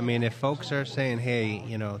more. I mean, if folks are saying, hey,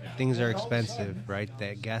 things are expensive, right?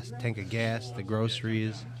 That tank of gas, the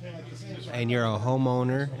groceries, and you're a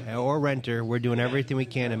homeowner or renter, we're doing everything we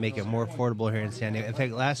can to make it more affordable here in San Diego. In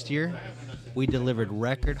fact, last year, we delivered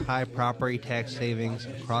record high property tax savings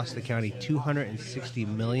across the county, $260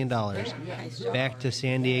 million back to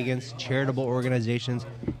San Diegans, charitable organizations.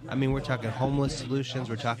 I mean, we're talking homeless solutions,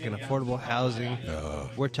 we're talking affordable housing,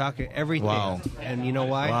 we're talking everything. Wow. And you know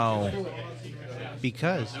why? Wow.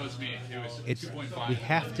 Because we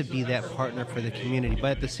have to be that partner for the community.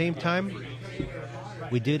 But at the same time,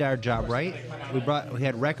 we did our job right. We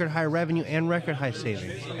had record high revenue and record high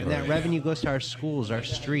savings, and that revenue goes to our schools, our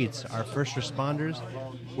streets, our first responders.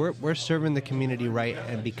 We're serving the community right,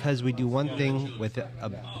 and because we do one thing with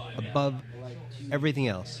above everything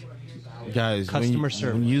else, guys, customer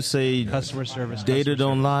service. When you say customer service, data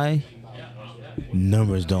don't lie,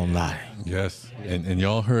 numbers don't lie. Yes, and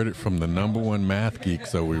y'all heard it from the #1 math geek,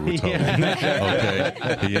 so we were told.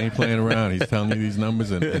 Okay, he ain't playing around. He's telling you these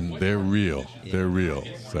numbers, and they're real. They're real.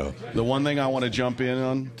 So the one thing I want to jump in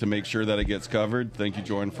on to make sure that it gets covered. Thank you,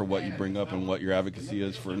 Jordan, for what you bring up and what your advocacy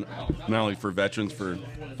is for not only for veterans, for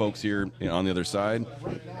folks here on the other side.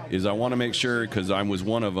 Is I want to make sure, because I was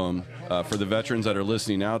one of them, for the veterans that are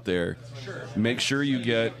listening out there, make sure you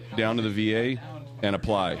get down to the VA and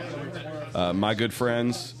apply. My good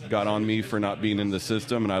friends got on me for not being in the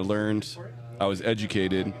system, and I was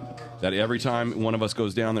educated that every time one of us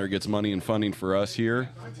goes down there, it gets money and funding for us here.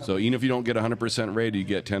 So even if you don't get 100% rated, you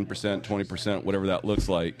get 10%, 20%, whatever that looks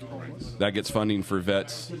like. That gets funding for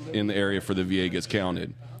vets in the area for the VA gets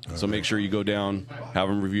counted. So make sure you go down, have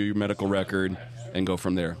them review your medical record, and go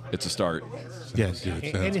from there. It's a start. Yes,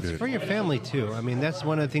 and it's for your family too. I mean, that's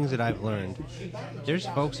one of the things that I've learned. There's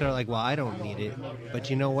folks that are like, well, I don't need it. But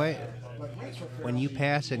you know what? When you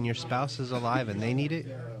pass and your spouse is alive and they need it,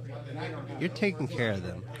 you're taking care of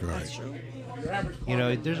them.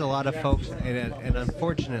 right. There's a lot of folks, and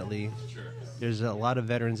unfortunately, there's a lot of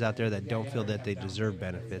veterans out there that don't feel that they deserve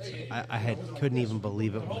benefits. I couldn't even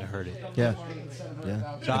believe it when I heard it. Yeah.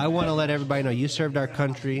 So I want to let everybody know, you served our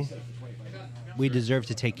country. We deserve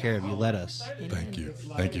to take care of you. Let us. Thank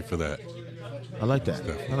you for that. I like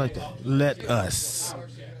that. Let us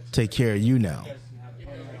take care of you now.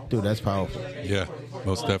 Dude, that's powerful. Yeah,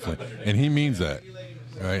 most definitely. And he means that,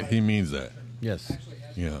 right? He means that. Yes.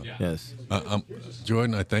 Yes.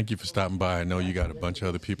 Jordan, I thank you for stopping by. I know you got a bunch of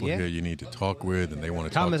other people here you need to talk with, and they want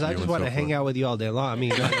to talk to you. Thomas, I just want to hang out with you all day long. I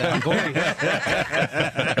mean,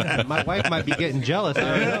 my wife might be getting jealous.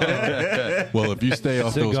 I don't know. Well, if you stay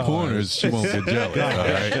off those corners, she won't get jealous, all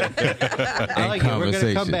right? I like it. We're going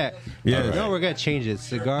to come back. Yeah. No, we're going to change it.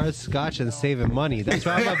 Cigars, Scotch, and saving money. That's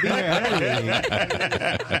why I'm going to be here early.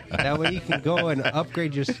 That way you can go and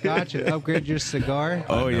upgrade your Scotch and upgrade your cigar.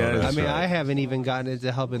 Oh, yeah. I mean, I haven't even gotten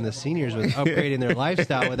into helping the seniors with upgrading their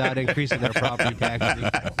lifestyle without increasing their property taxes.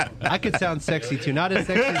 I could sound sexy, too. Not as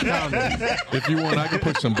sexy as Thomas. If you want, I can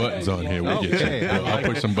put some buttons on here. We'll get you. I'll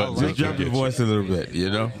put some buttons on. Just drop your voice a little bit,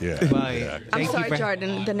 Yeah. I'm sorry,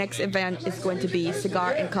 Jordan. The next event is going to be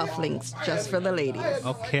cigar and cufflinks just for the ladies.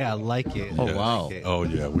 Okay, I love like it. Oh, I wow. like it. Oh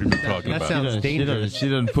yeah, we've been talking That about sounds it. dangerous. She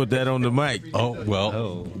doesn't put that on the mic. Oh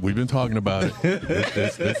well, we've been talking about it.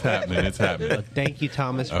 It's happening. It's happening. But thank you,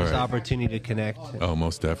 Thomas, for All this right. opportunity to connect. Oh,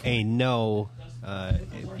 most definitely. And know,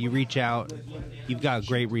 if you reach out, you've got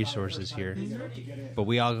great resources here. But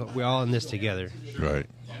we're all in this together. Right.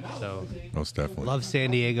 So Most definitely. love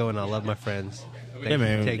San Diego, and I love my friends. Thank Yeah, you for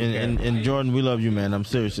man. taking care. And Jordan, we love you, man. I'm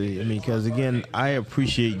seriously. I mean, because again, I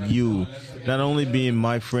appreciate you not only being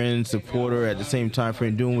my friend, supporter, at the same time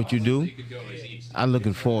frame doing what you do. I'm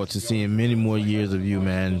looking forward to seeing many more years of you,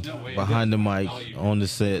 man, behind the mic, on the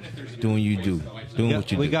set, doing what you do.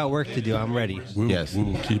 We got work to do. I'm ready. Yes.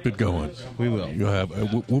 We'll keep it going. We will. You'll have.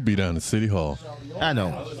 We'll be down at City Hall. I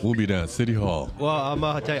know. We'll be down at City Hall. Well, I'm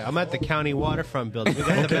gonna tell you, I'm at the county waterfront building. We got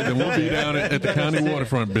the Okay, best then we'll be down at the county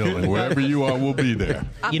waterfront building. Wherever you are, we'll be there.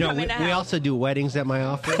 I'm You know, coming we out. also do weddings at my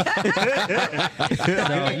office.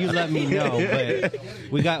 So you let me know.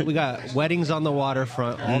 But we got weddings on the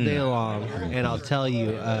waterfront all day long, and I'll tell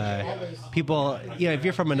you, people, if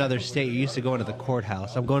you're from another state, you're used to going to the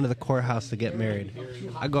courthouse. I'm going to the courthouse to get married.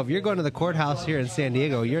 I go, if you're going to the courthouse here in San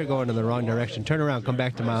Diego, you're going in the wrong direction. Turn around, come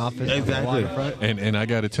back to my office. Exactly. On the waterfront. And I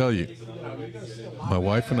got to tell you, my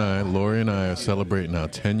wife and I, Lori and I, are celebrating our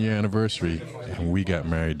 10-year anniversary, and we got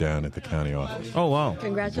married down at the county office, Oh, wow.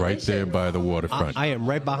 Congratulations. right there by the waterfront. I am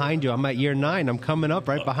right behind you. I'm at year 9. I'm coming up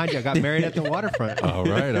right behind you. I got married at the waterfront. All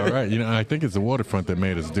right. I think it's the waterfront that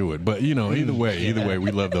made us do it. But either way,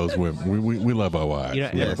 we love those women. We love our wives.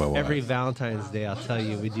 We love our Every wives. Valentine's Day, I'll tell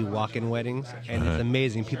you, we do walk-in weddings, and it's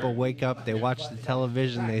amazing. People wake up, they watch the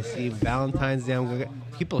television, they see Valentine's Day.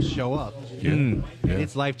 People show up. Yeah. And Yeah.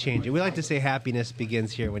 it's life-changing. We like to say happiness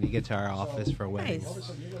begins here when you get to our office for weddings. Nice.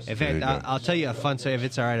 In There you fact, go. I'll tell you a fun story if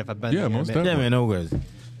it's all right if I've been Yeah, there. most a minute. Yeah, man. No worries.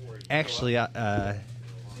 Actually, I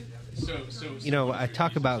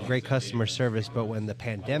talk about great customer service, but when the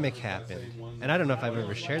pandemic happened, and I don't know if I've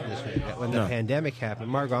ever shared this with you, but when the pandemic happened,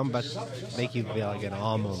 Margo, I'm about to make you feel like an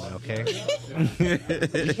all moment, okay?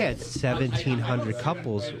 We had 1,700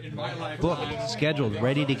 couples booked, scheduled,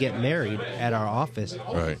 ready to get married at our office.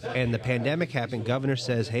 Right. And the pandemic happened. Governor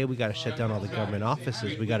says, hey, we got to shut down all the government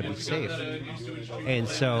offices. We got to be safe. And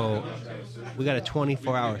so we got a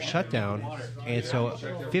 24-hour shutdown. And so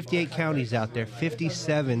 58 counties out there,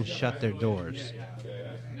 57 shut their doors.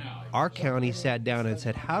 Our county sat down and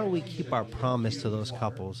said, how do we keep our promise to those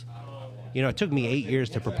couples? It took me 8 years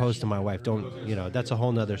to propose to my wife. That's a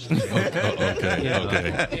whole nother story.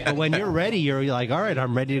 Okay. But when you're ready, you're like, all right,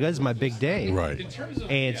 I'm ready to go. This is my big day. Right.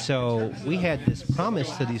 And so we had this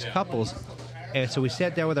promise to these couples. And so we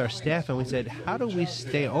sat down with our staff and we said, how do we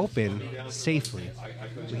stay open safely?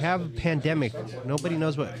 We have a pandemic. Nobody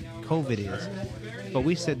knows what COVID is. But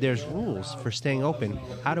we said there's rules for staying open.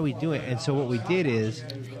 How do we do it? And so what we did is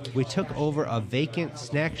we took over a vacant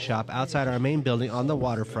snack shop outside our main building on the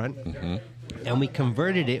waterfront, and we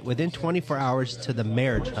converted it within 24 hours to the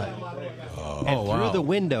marriage hut. And through the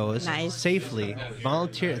windows, Nice. safely,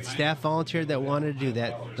 staff volunteered that wanted to do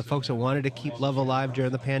that. The folks that wanted to keep love alive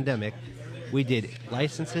during the pandemic. We did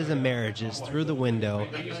licenses and marriages through the window.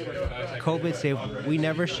 COVID safe. We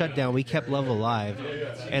never shut down. We kept love alive.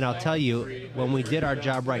 And I'll tell you, when we did our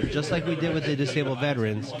job right, just like we did with the disabled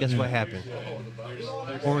veterans, guess what happened?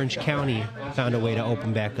 Orange County found a way to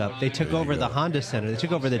open back up. They took over the Honda Center. They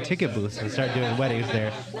took over the ticket booths and started doing weddings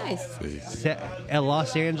there. Nice. At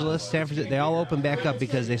Los Angeles, San Francisco, they all opened back up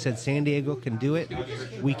because they said San Diego can do it.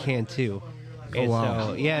 We can too. And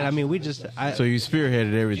wow. So, we just... So you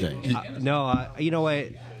spearheaded everything. you know what?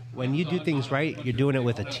 When you do things right, you're doing it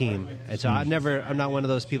with a team. And so I'm not one of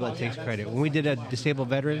those people that takes credit. When we did a disabled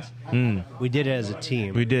veterans, we did it as a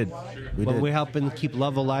team. We did. When we're helping keep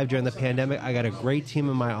love alive during the pandemic, I got a great team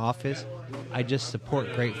in my office. I just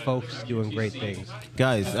support great folks doing great things.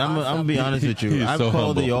 Guys, I'm going to be honest with you. He's I've so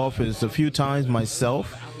called the humble. office a few times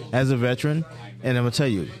myself as a veteran, and I'm going to tell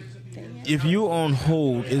you, if you're on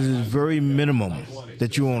hold, it is very minimum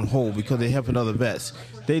that you're on hold because they help other vets.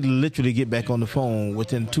 They literally get back on the phone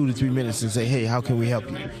within 2 to 3 minutes and say, hey, how can we help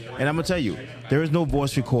you? And I'm going to tell you, there is no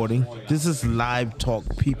voice recording. This is live talk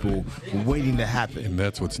people waiting to happen. And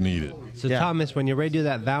that's what's needed. So, Yeah. Thomas, when you're ready to do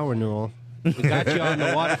that vow renewal, we got you on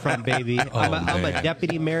the waterfront, baby. I'm a man.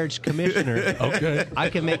 deputy marriage commissioner. Okay. I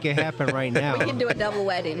can make it happen right now. We can do a double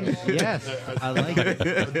wedding. Yes, I like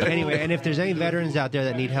it. Anyway, and if there's any veterans out there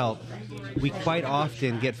that need help, we quite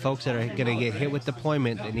often get folks that are going to get hit with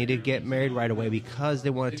deployment that need to get married right away because they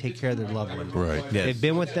want to take care of their loved one. Right. Yes. They've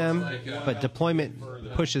been with them, but deployment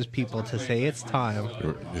pushes people to say it's time.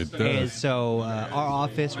 It And does. so our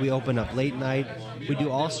office, we open up late night. We do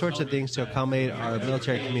all sorts of things to accommodate our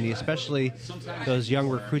military community, especially especially those young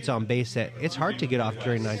recruits on base that it's hard to get off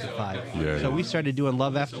during 9 to 5. Yeah. So we started doing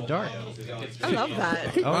Love After Dark. I love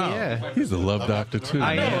that. Oh, yeah. He's a love doctor, too.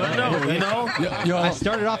 I know. Y'all, I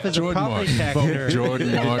started off as Jordan a property Marks. tax Vote nerd.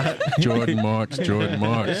 Jordan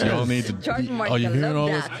Marks. Y'all need to. Jordan Marks, Are you the hearing all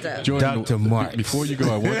love this? doctor. Jordan, Dr. Marks. Before you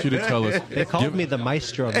go, I want you to tell us. They called me the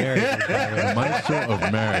maestro of marriage. The maestro of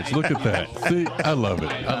marriage. Look at that. See, I love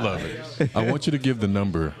it. I want you to give the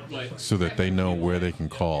number so that they know where they can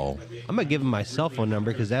call. I'm going to give him my cell phone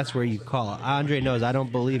number because that's where you call. Andre knows I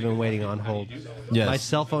don't believe in waiting on hold. Yes. My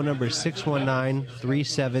cell phone number is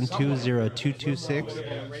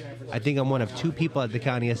 619-372-0226. I think I'm one of 2 people at the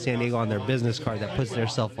County of San Diego on their business card that puts their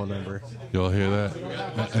cell phone number. Y'all hear that?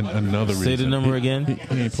 And another reason. Say the number again.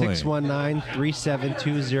 He ain't playing.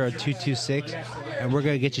 619-372-0226, and we're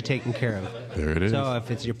going to get you taken care of. There it is. So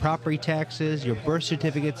if it's your property taxes, your birth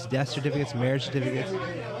certificates, death certificates, marriage certificates,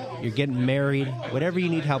 you're getting married, whatever you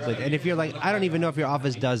need help with. And if you're like, I don't even know if your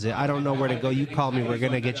office does it, I don't know where to go, you call me, we're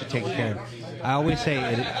going to get you taken care of. I always say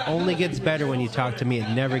it only gets better when you talk to me. It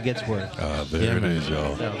never gets worse. There it is,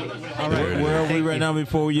 y'all. So, all right. Where are we right now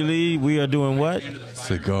before you leave? We are doing what?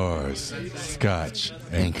 Cigars, Scotch,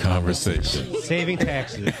 and conversation. Saving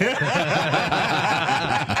taxes.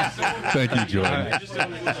 Thank you, Jordan.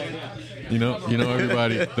 You know,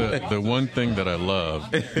 everybody, the one thing that I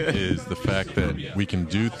love is the fact that we can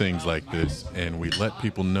do things like this and we let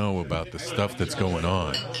people know about the stuff that's going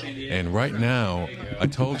on. And right now, I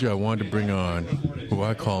told you I wanted to bring on who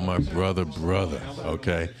I call my brother,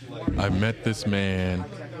 okay? I met this man,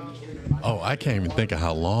 I can't even think of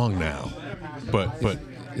how long now. But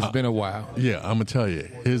it's been a while. Yeah, I'm going to tell you,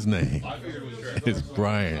 his name is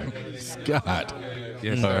Brian Scott.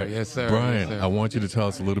 Yes, sir. Right. Yes, sir. Brian, yes, sir. I want you to tell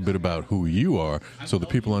us a little bit about who you are so the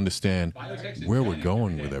people understand where we're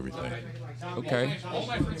going with everything. Okay.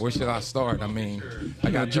 Where should I start? I mean, I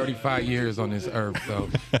got 35 years on this earth, so.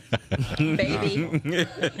 Baby.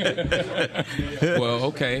 Well,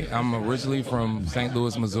 okay. I'm originally from St.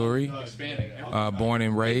 Louis, Missouri, born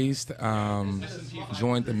and raised.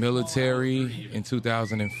 Joined the military in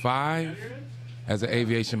 2005 as an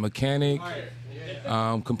aviation mechanic.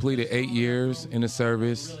 Completed 8 years in the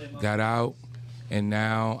service, got out, and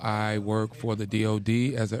now I work for the DOD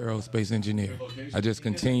as an aerospace engineer. I just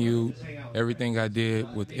continued everything I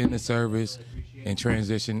did within the service and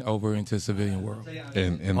transitioned over into civilian world.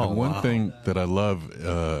 And the one thing that I love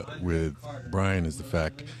with Brian is the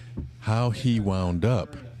fact how he wound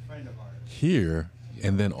up here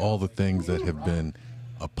and then all the things that have been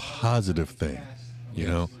a positive thing, you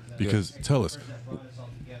know? Because tell us,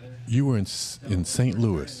 you were in St.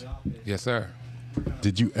 Louis. Yes, sir.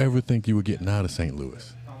 Did you ever think you were getting out of St.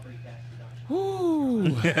 Louis?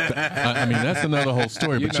 Ooh. I mean, that's another whole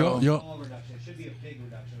story. But y'all,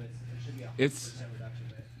 it's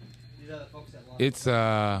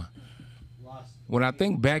when I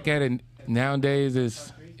think back at it nowadays,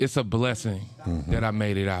 it's a blessing that I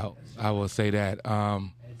made it out. I will say that.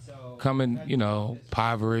 Coming,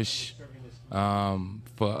 impoverished. For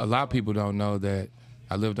a lot of people don't know that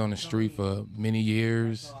I lived on the street for many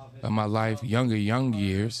years of my life, young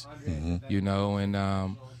years,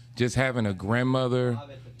 and just having a grandmother,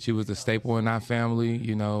 she was a staple in our family,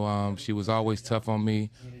 she was always tough on me.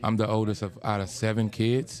 I'm the oldest out of 7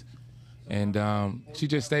 kids, and she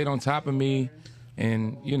just stayed on top of me,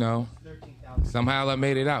 and, somehow I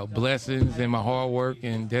made it out. Blessings and my hard work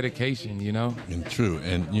and dedication, And true.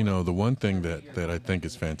 And, the one thing that I think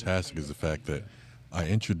is fantastic is the fact that I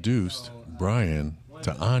introduced Brian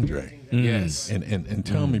to Andre. Yes. And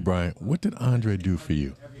tell me, Brian, what did Andre do for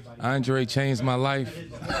you? Andre changed my life.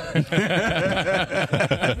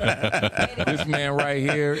 This man right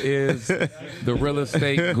here is the real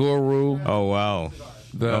estate guru. Oh, wow.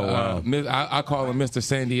 I call him Mr.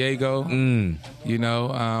 San Diego.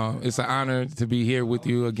 It's an honor to be here with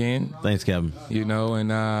you again. Thanks, Kevin.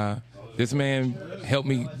 And this man helped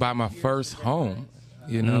me buy my first home.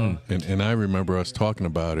 And I remember us talking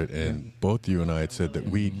about it, and both you and I had said that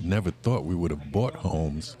we never thought we would have bought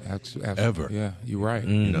homes ever. Yeah, you're right.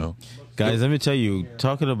 Guys, let me tell you,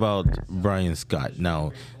 talking about Brian Scott.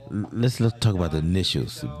 Now, let's talk about the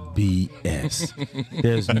initials. BS.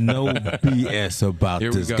 There's no BS about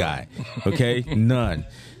this guy. Okay? None.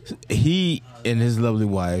 He and his lovely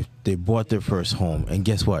wife, they bought their first home. And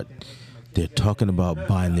guess what? They're talking about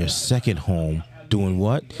buying their second home. Doing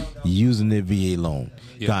what? Using their VA loan.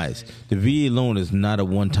 Yeah. Guys, the VA loan is not a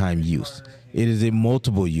one-time use. It is a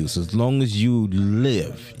multiple use. As long as you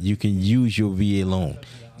live, you can use your VA loan.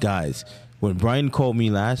 Guys, when Brian called me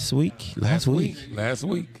last week,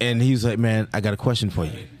 and he was like, man, I got a question for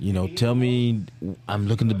you. Tell me, I'm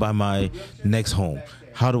looking to buy my next home.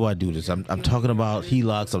 how do I do this? I'm talking about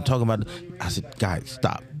HELOCs. I'm talking about. I said, guys,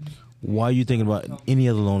 stop. Why are you thinking about any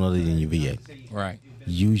other loan other than your VA? Right.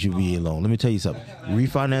 Use your VA loan. Let me tell you something.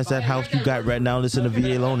 Refinance that house you got right now, listen to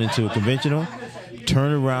VA loan into a conventional.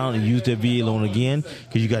 Turn around and use that VA loan again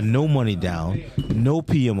because you got no money down, no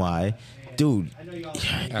PMI, dude.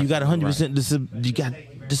 You got 100%. You got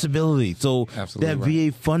disability, so that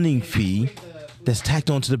VA funding fee that's tacked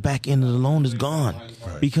onto the back end of the loan is gone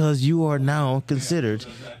because you are now considered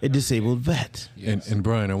a disabled vet. And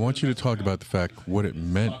Brian, I want you to talk about the fact what it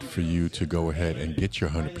meant for you to go ahead and get your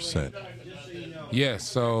 100%. Yes,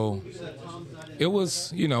 so it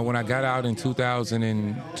was, when I got out in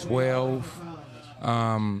 2012,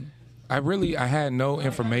 I had no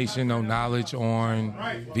information, no knowledge on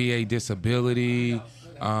VA disability,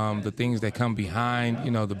 the things that come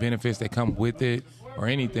behind, the benefits that come with it or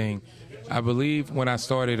anything. I believe when I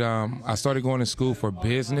started going to school for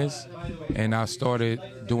business, and I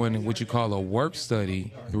started doing what you call a work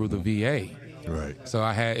study through the VA. Right. So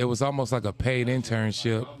it was almost like a paid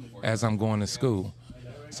internship as I'm going to school.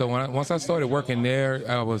 So once I started working there,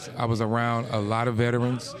 I was around a lot of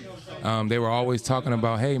veterans. They were always talking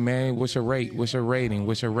about, hey man, what's your rate? What's your rating?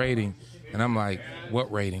 What's your rating? And I'm like, what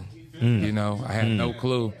rating? I had no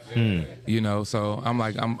clue. So I'm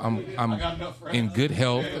like, I'm in good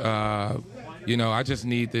health. I just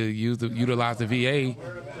need to utilize the VA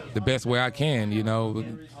the best way I can.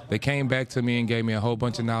 They came back to me and gave me a whole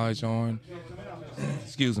bunch of knowledge on.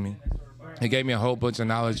 Excuse me. They gave me a whole bunch of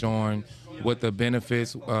knowledge on what the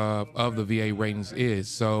benefits of the VA ratings is.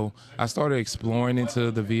 So I started exploring into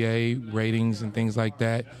the VA ratings and things like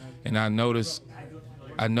that, and I noticed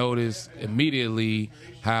immediately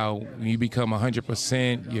how when you become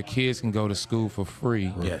 100%, your kids can go to school for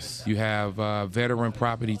free. Yes. You have veteran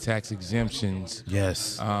property tax exemptions.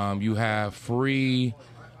 Yes. You have free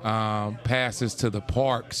passes to the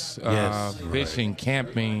parks, fishing,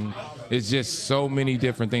 camping. It's just so many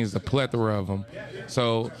different things, a plethora of them.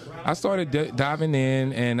 So I started diving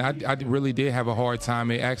in, and I really did have a hard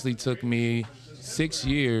time. It actually took me 6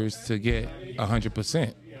 years to get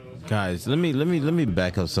 100%. Guys, let me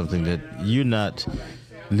back up something that you're not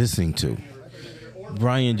listening to.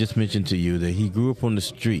 Brian just mentioned to you that he grew up on the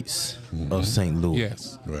streets of St. Louis.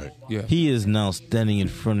 Yes. Right. Yeah. He is now standing in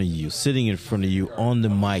front of you, sitting in front of you on the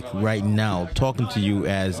mic right now, talking to you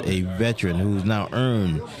as a veteran who's now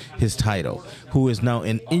earned his title, who is now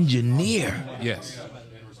an engineer. Yes.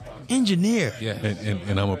 Engineer. Yeah.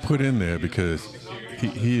 And I'm going to put in there because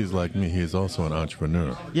he is like me. He is also an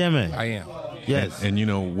entrepreneur. Yeah, man. I am. Yes. And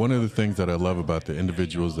one of the things that I love about the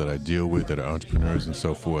individuals that I deal with that are entrepreneurs and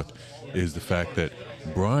so forth is the fact that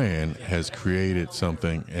Brian has created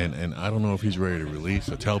something, and I don't know if he's ready to release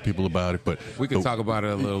or tell people about it, but we can talk about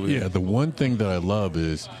it a little bit. Yeah, the one thing that I love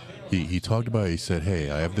is he talked about it. He said,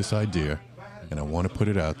 hey, I have this idea, and I want to put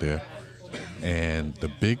it out there. And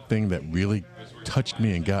the big thing that really touched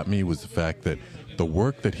me and got me was the fact that the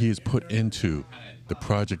work that he has put into the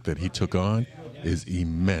project that he took on is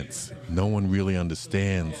immense. No one really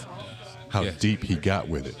understands how deep he got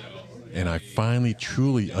with it. And I finally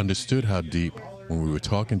truly understood how deep when we were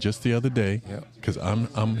talking just the other day, because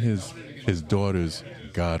I'm his daughter's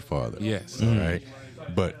godfather. Yes. All right.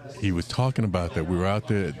 But he was talking about that. We were out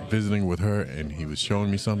there visiting with her, and he was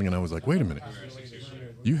showing me something, and I was like, wait a minute.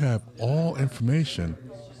 You have all information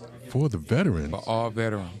for the veterans. For all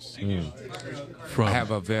veterans. I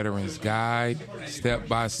have a veterans guide, step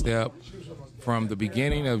by step, from the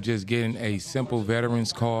beginning of just getting a simple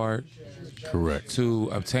veterans card. Correct. To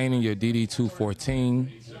obtaining your DD-214,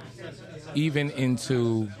 even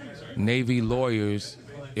into Navy lawyers,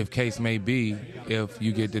 if case may be, if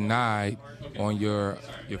you get denied on your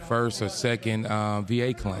first or second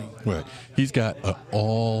VA claim. Right. He's got an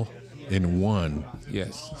all-in-one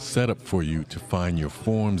setup for you to find your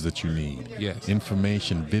forms that you need. Yes.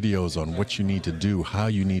 Information, videos on what you need to do, how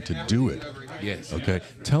you need to do it. Yes. Okay.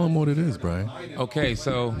 Tell him what it is, Brian. Okay,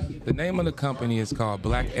 so the name of the company is called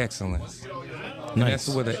Black Excellence. And that's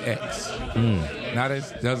with an X. Not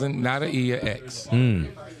an E or X.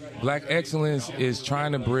 Black Excellence is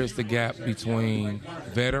trying to bridge the gap between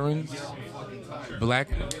veterans, black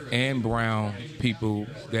and brown people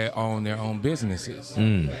that own their own businesses.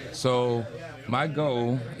 So my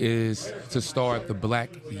goal is to start the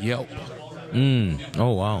Black Yelp.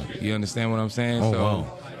 Oh, wow. You understand what I'm saying? Oh, so wow.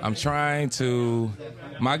 I'm trying to,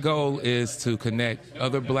 my goal is to connect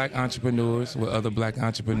other black entrepreneurs with other black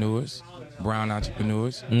entrepreneurs, brown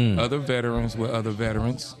entrepreneurs, other veterans with other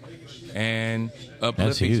veterans, and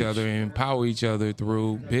uplift each other and empower each other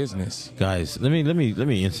through business. Guys, let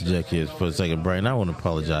me interject here for a second, Brian. I want to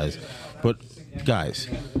apologize, but guys,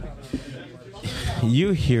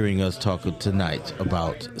 you're hearing us talk tonight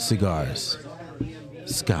about cigars,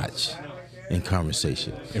 Scotch, and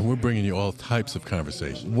conversation. And we're bringing you all types of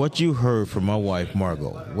conversation. What you heard from my wife, Margo,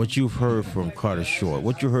 what you've heard from Carter Short,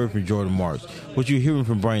 what you heard from Jordan Marks, what you're hearing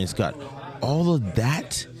from Brian Scott, all of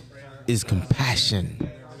that is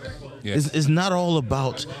compassion. Yes. It's not all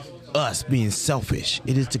about us being selfish.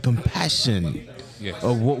 It is the compassion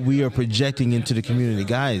of what we are projecting into the community.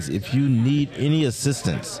 Guys, if you need any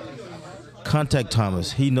assistance, contact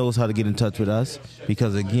Thomas. He knows how to get in touch with us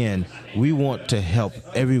because, again, we want to help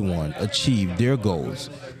everyone achieve their goals,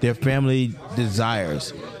 their family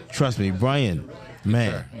desires. Trust me, Brian,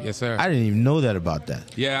 man. Yes, sir. I didn't even know that about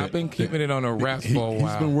that. Yeah, I've been keeping it on a wrap for a while.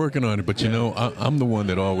 He's been working on it, but I'm the one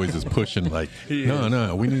that always is pushing. Like,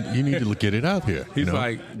 no, you need to get it out here. He's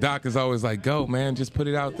like, Doc is always like, go, man, just put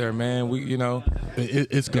it out there, man.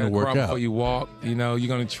 It's going to work out. Before you walk, you're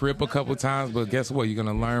going to trip a couple times, but guess what? You're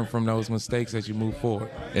going to learn from those mistakes as you move forward.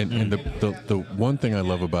 And the one thing I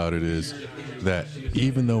love about it is that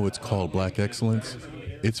even though it's called Black Excellence,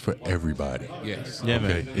 it's for everybody. Yes. Yeah, okay,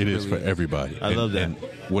 man. it is for everybody. I love that. And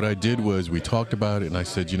what I did was we talked about it, and I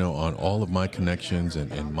said, on all of my connections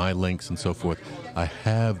and my links and so forth, I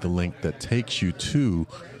have the link that takes you to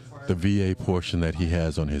the VA portion that he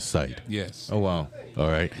has on his site. Yes. Oh, wow.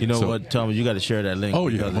 All right. You know what, Thomas? You got to share that link. Oh,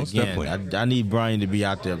 yeah, because, most again, definitely. I need Brian to be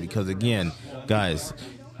out there because, again, guys,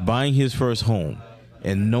 buying his first home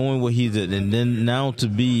and knowing what he did, and then now to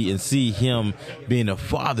be and see him being a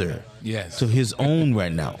father to his own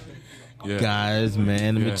right now. Yeah. Guys,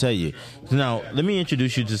 man, let me tell you. Now, let me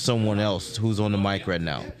introduce you to someone else who's on the mic right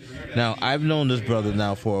now. Now, I've known this brother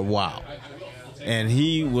now for a while. And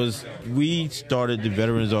we started the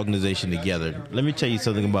Veterans Organization together. Let me tell you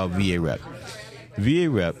something about VA Rep. VA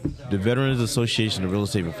Rep, the Veterans Association of Real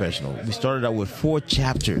Estate Professionals, we started out with 4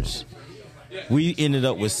 chapters. We ended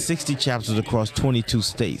up with 60 chapters across 22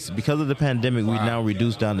 states. Because of the pandemic, we now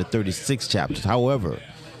reduced down to 36 chapters. However,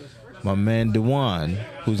 my man Dewan,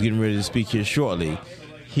 who's getting ready to speak here shortly,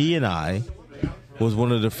 he and I was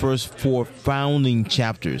one of the first 4 founding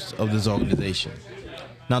chapters of this organization.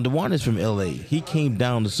 Now, Dewan is from L.A. He came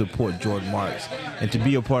down to support Jordan Marks and to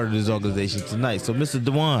be a part of this organization tonight. So, Mr.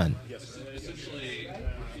 Dewan,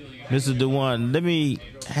 let me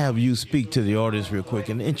have you speak to the audience real quick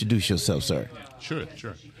and introduce yourself, sir. Sure.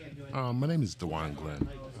 My name is Dewan Glenn.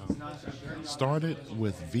 Started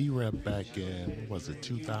with VREP back in,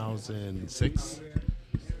 2006?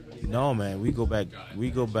 No, man, we go back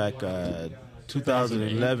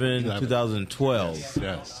 2011, 2012.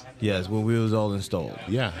 Yes, when we was all installed.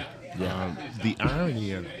 Yeah. The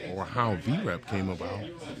irony or how VREP came about,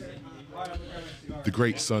 the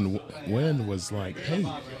great Sun Wen was like, hey,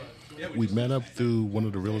 we met up through one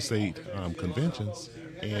of the real estate conventions,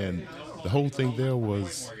 and the whole thing there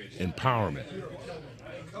was empowerment.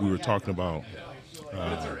 We were talking about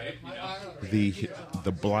the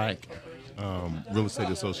Black Real Estate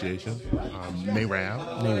Association,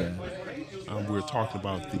 NARAB. We were talking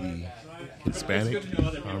about the Hispanic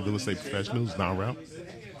real estate professionals, NARAB.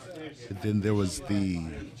 And then there was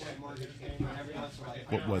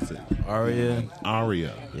what was it?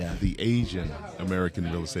 ARIA, the Asian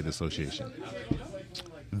American Real Estate Association.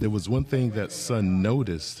 There was one thing that Sun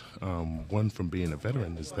noticed, one from being a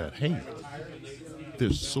veteran, is that, hey,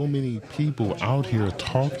 there's so many people out here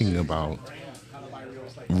talking about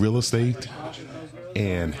real estate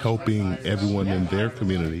and helping everyone in their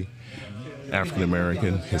community, African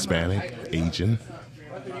American, Hispanic, Asian.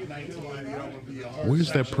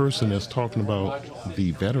 Where's that person that's talking about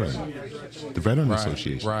the Veteran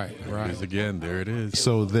Association? Right. Because again, there it is.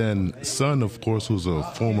 So then, Sun, of course, who's a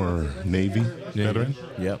former Navy veteran.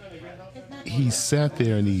 Yep. He sat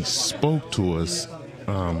there and he spoke to us,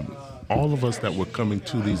 all of us that were coming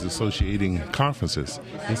to these associating conferences.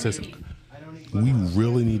 He says, we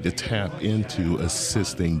really need to tap into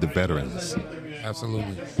assisting the veterans.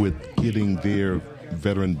 Absolutely. With getting their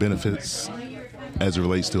veteran benefits as it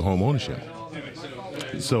relates to home ownership.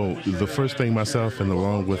 So the first thing myself and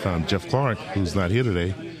along with Jeff Clark, who's not here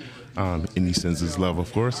today, and he sends his love,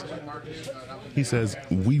 of course, he says,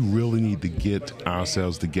 we really need to get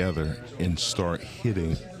ourselves together and start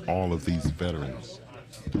hitting all of these veterans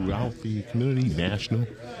throughout the community, national,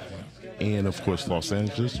 and of course Los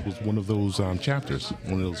Angeles was one of those chapters,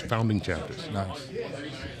 one of those founding chapters. Nice.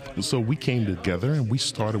 So we came together and we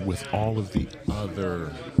started with all of the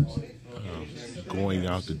other going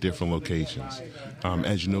out to different locations.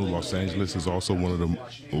 As you know, Los Angeles is also one of the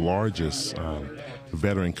largest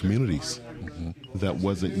veteran communities that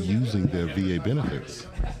wasn't using their VA benefits.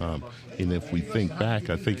 And if we think back,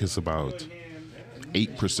 I think it's about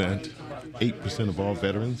 8% of all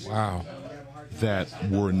veterans that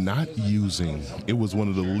were not using, it was one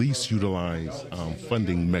of the least utilized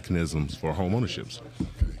funding mechanisms for home ownerships.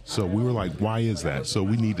 So we were like, why is that? So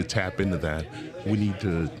we need to tap into that. We need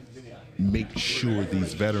to make sure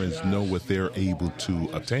these veterans know what they're able to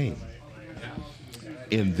obtain.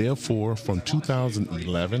 And therefore, from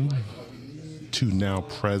 2011 to now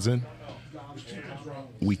present,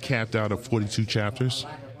 we capped out at 42 chapters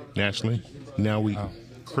nationally. Now we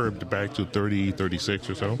curbed it back to 30, 36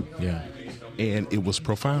 or so. Yeah. And it was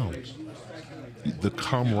profound. The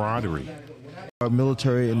camaraderie. Our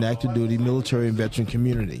military and active duty, military and veteran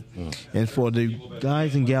community. And for the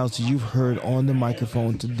guys and gals that you've heard on the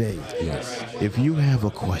microphone today, Yes. if you have a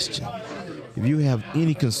question, if you have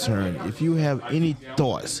any concern, if you have any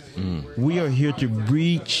thoughts, we are here to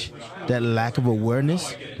breach that lack of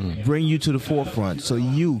awareness, bring you to the forefront so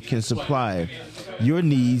you can supply your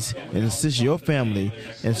needs and assist your family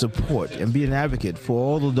and support and be an advocate for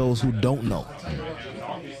all of those who don't know.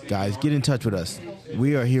 Guys, get in touch with us.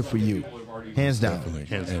 We are here for you. Hands down.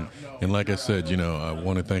 Definitely. And like I said, I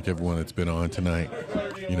want to thank everyone that's been on tonight.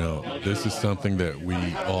 This is something that we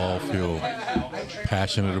all feel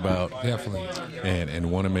passionate about. Definitely.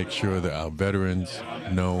 And want to make sure that our veterans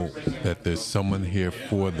know that there's someone here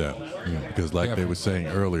for them. Because like they were saying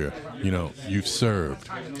earlier, you've served.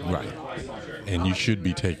 Right. And you should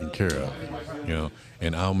be taken care of.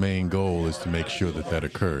 And our main goal is to make sure that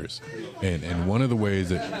occurs. And one of the ways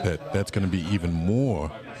that's going to be even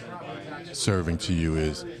more serving to you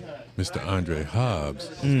is Mr. Andre Hobbs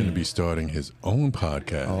is going to be starting his own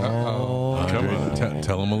podcast. Andre,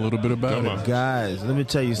 tell him a little bit about it. Guys, let me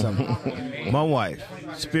tell you something. My wife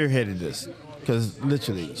spearheaded this because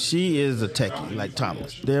literally she is a techie like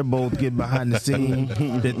Thomas. They're both getting behind the scene.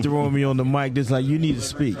 They're throwing me on the mic. Just like, you need to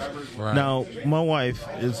speak. Right. Now, my wife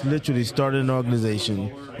is literally started an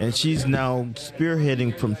organization, and she's now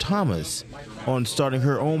spearheading from Thomas on starting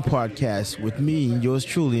her own podcast with me and yours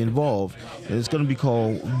truly involved. And it's going to be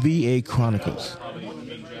called VA Chronicles.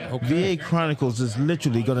 Okay. VA Chronicles is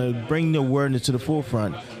literally going to bring the awareness to the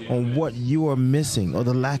forefront on what you are missing or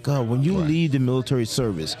the lack of. When you leave the military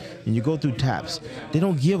service and you go through TAPS, they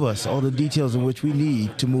don't give us all the details in which we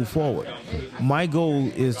need to move forward. My goal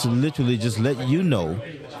is to literally just let you know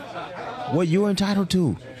what you're entitled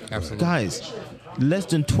to. Absolutely. Guys, less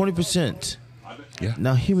than 20%. Yeah.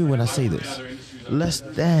 Now, hear me when I say this. Less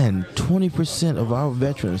than 20% of our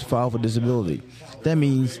veterans file for disability. That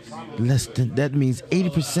means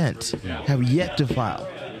 80% have yet to file.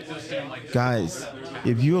 Guys,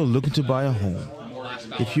 if you're looking to buy a home,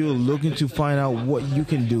 if you're looking to find out what you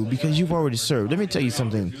can do because you've already served, let me tell you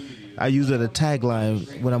something. I use it as a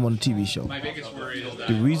tagline when I'm on a TV show.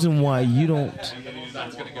 The reason why you don't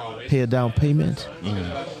pay a down payment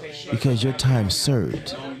because your time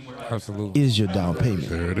served. Absolutely. Is your down payment.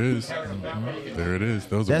 There it is. Mm-hmm. There it is.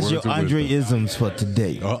 Those That's are words your Andre of wisdom. isms for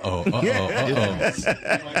today. Y'all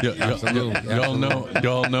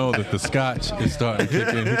know that the Scotch is starting to kick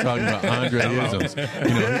in. He's talking about Andre isms.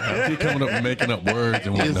 He's coming up and making up words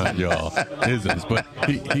and whatnot, y'all. Isms. But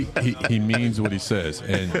he means what he says.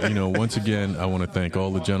 And, once again, I want to thank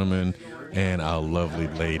all the gentlemen and our lovely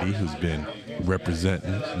lady who's been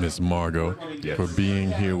representing, Miss Margo, for being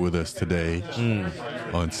here with us today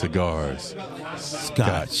on Cigars,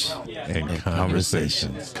 Scotch, and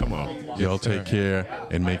Conversations. Come on. Y'all take care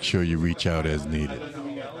and make sure you reach out as needed.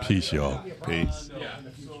 Peace, y'all. Peace.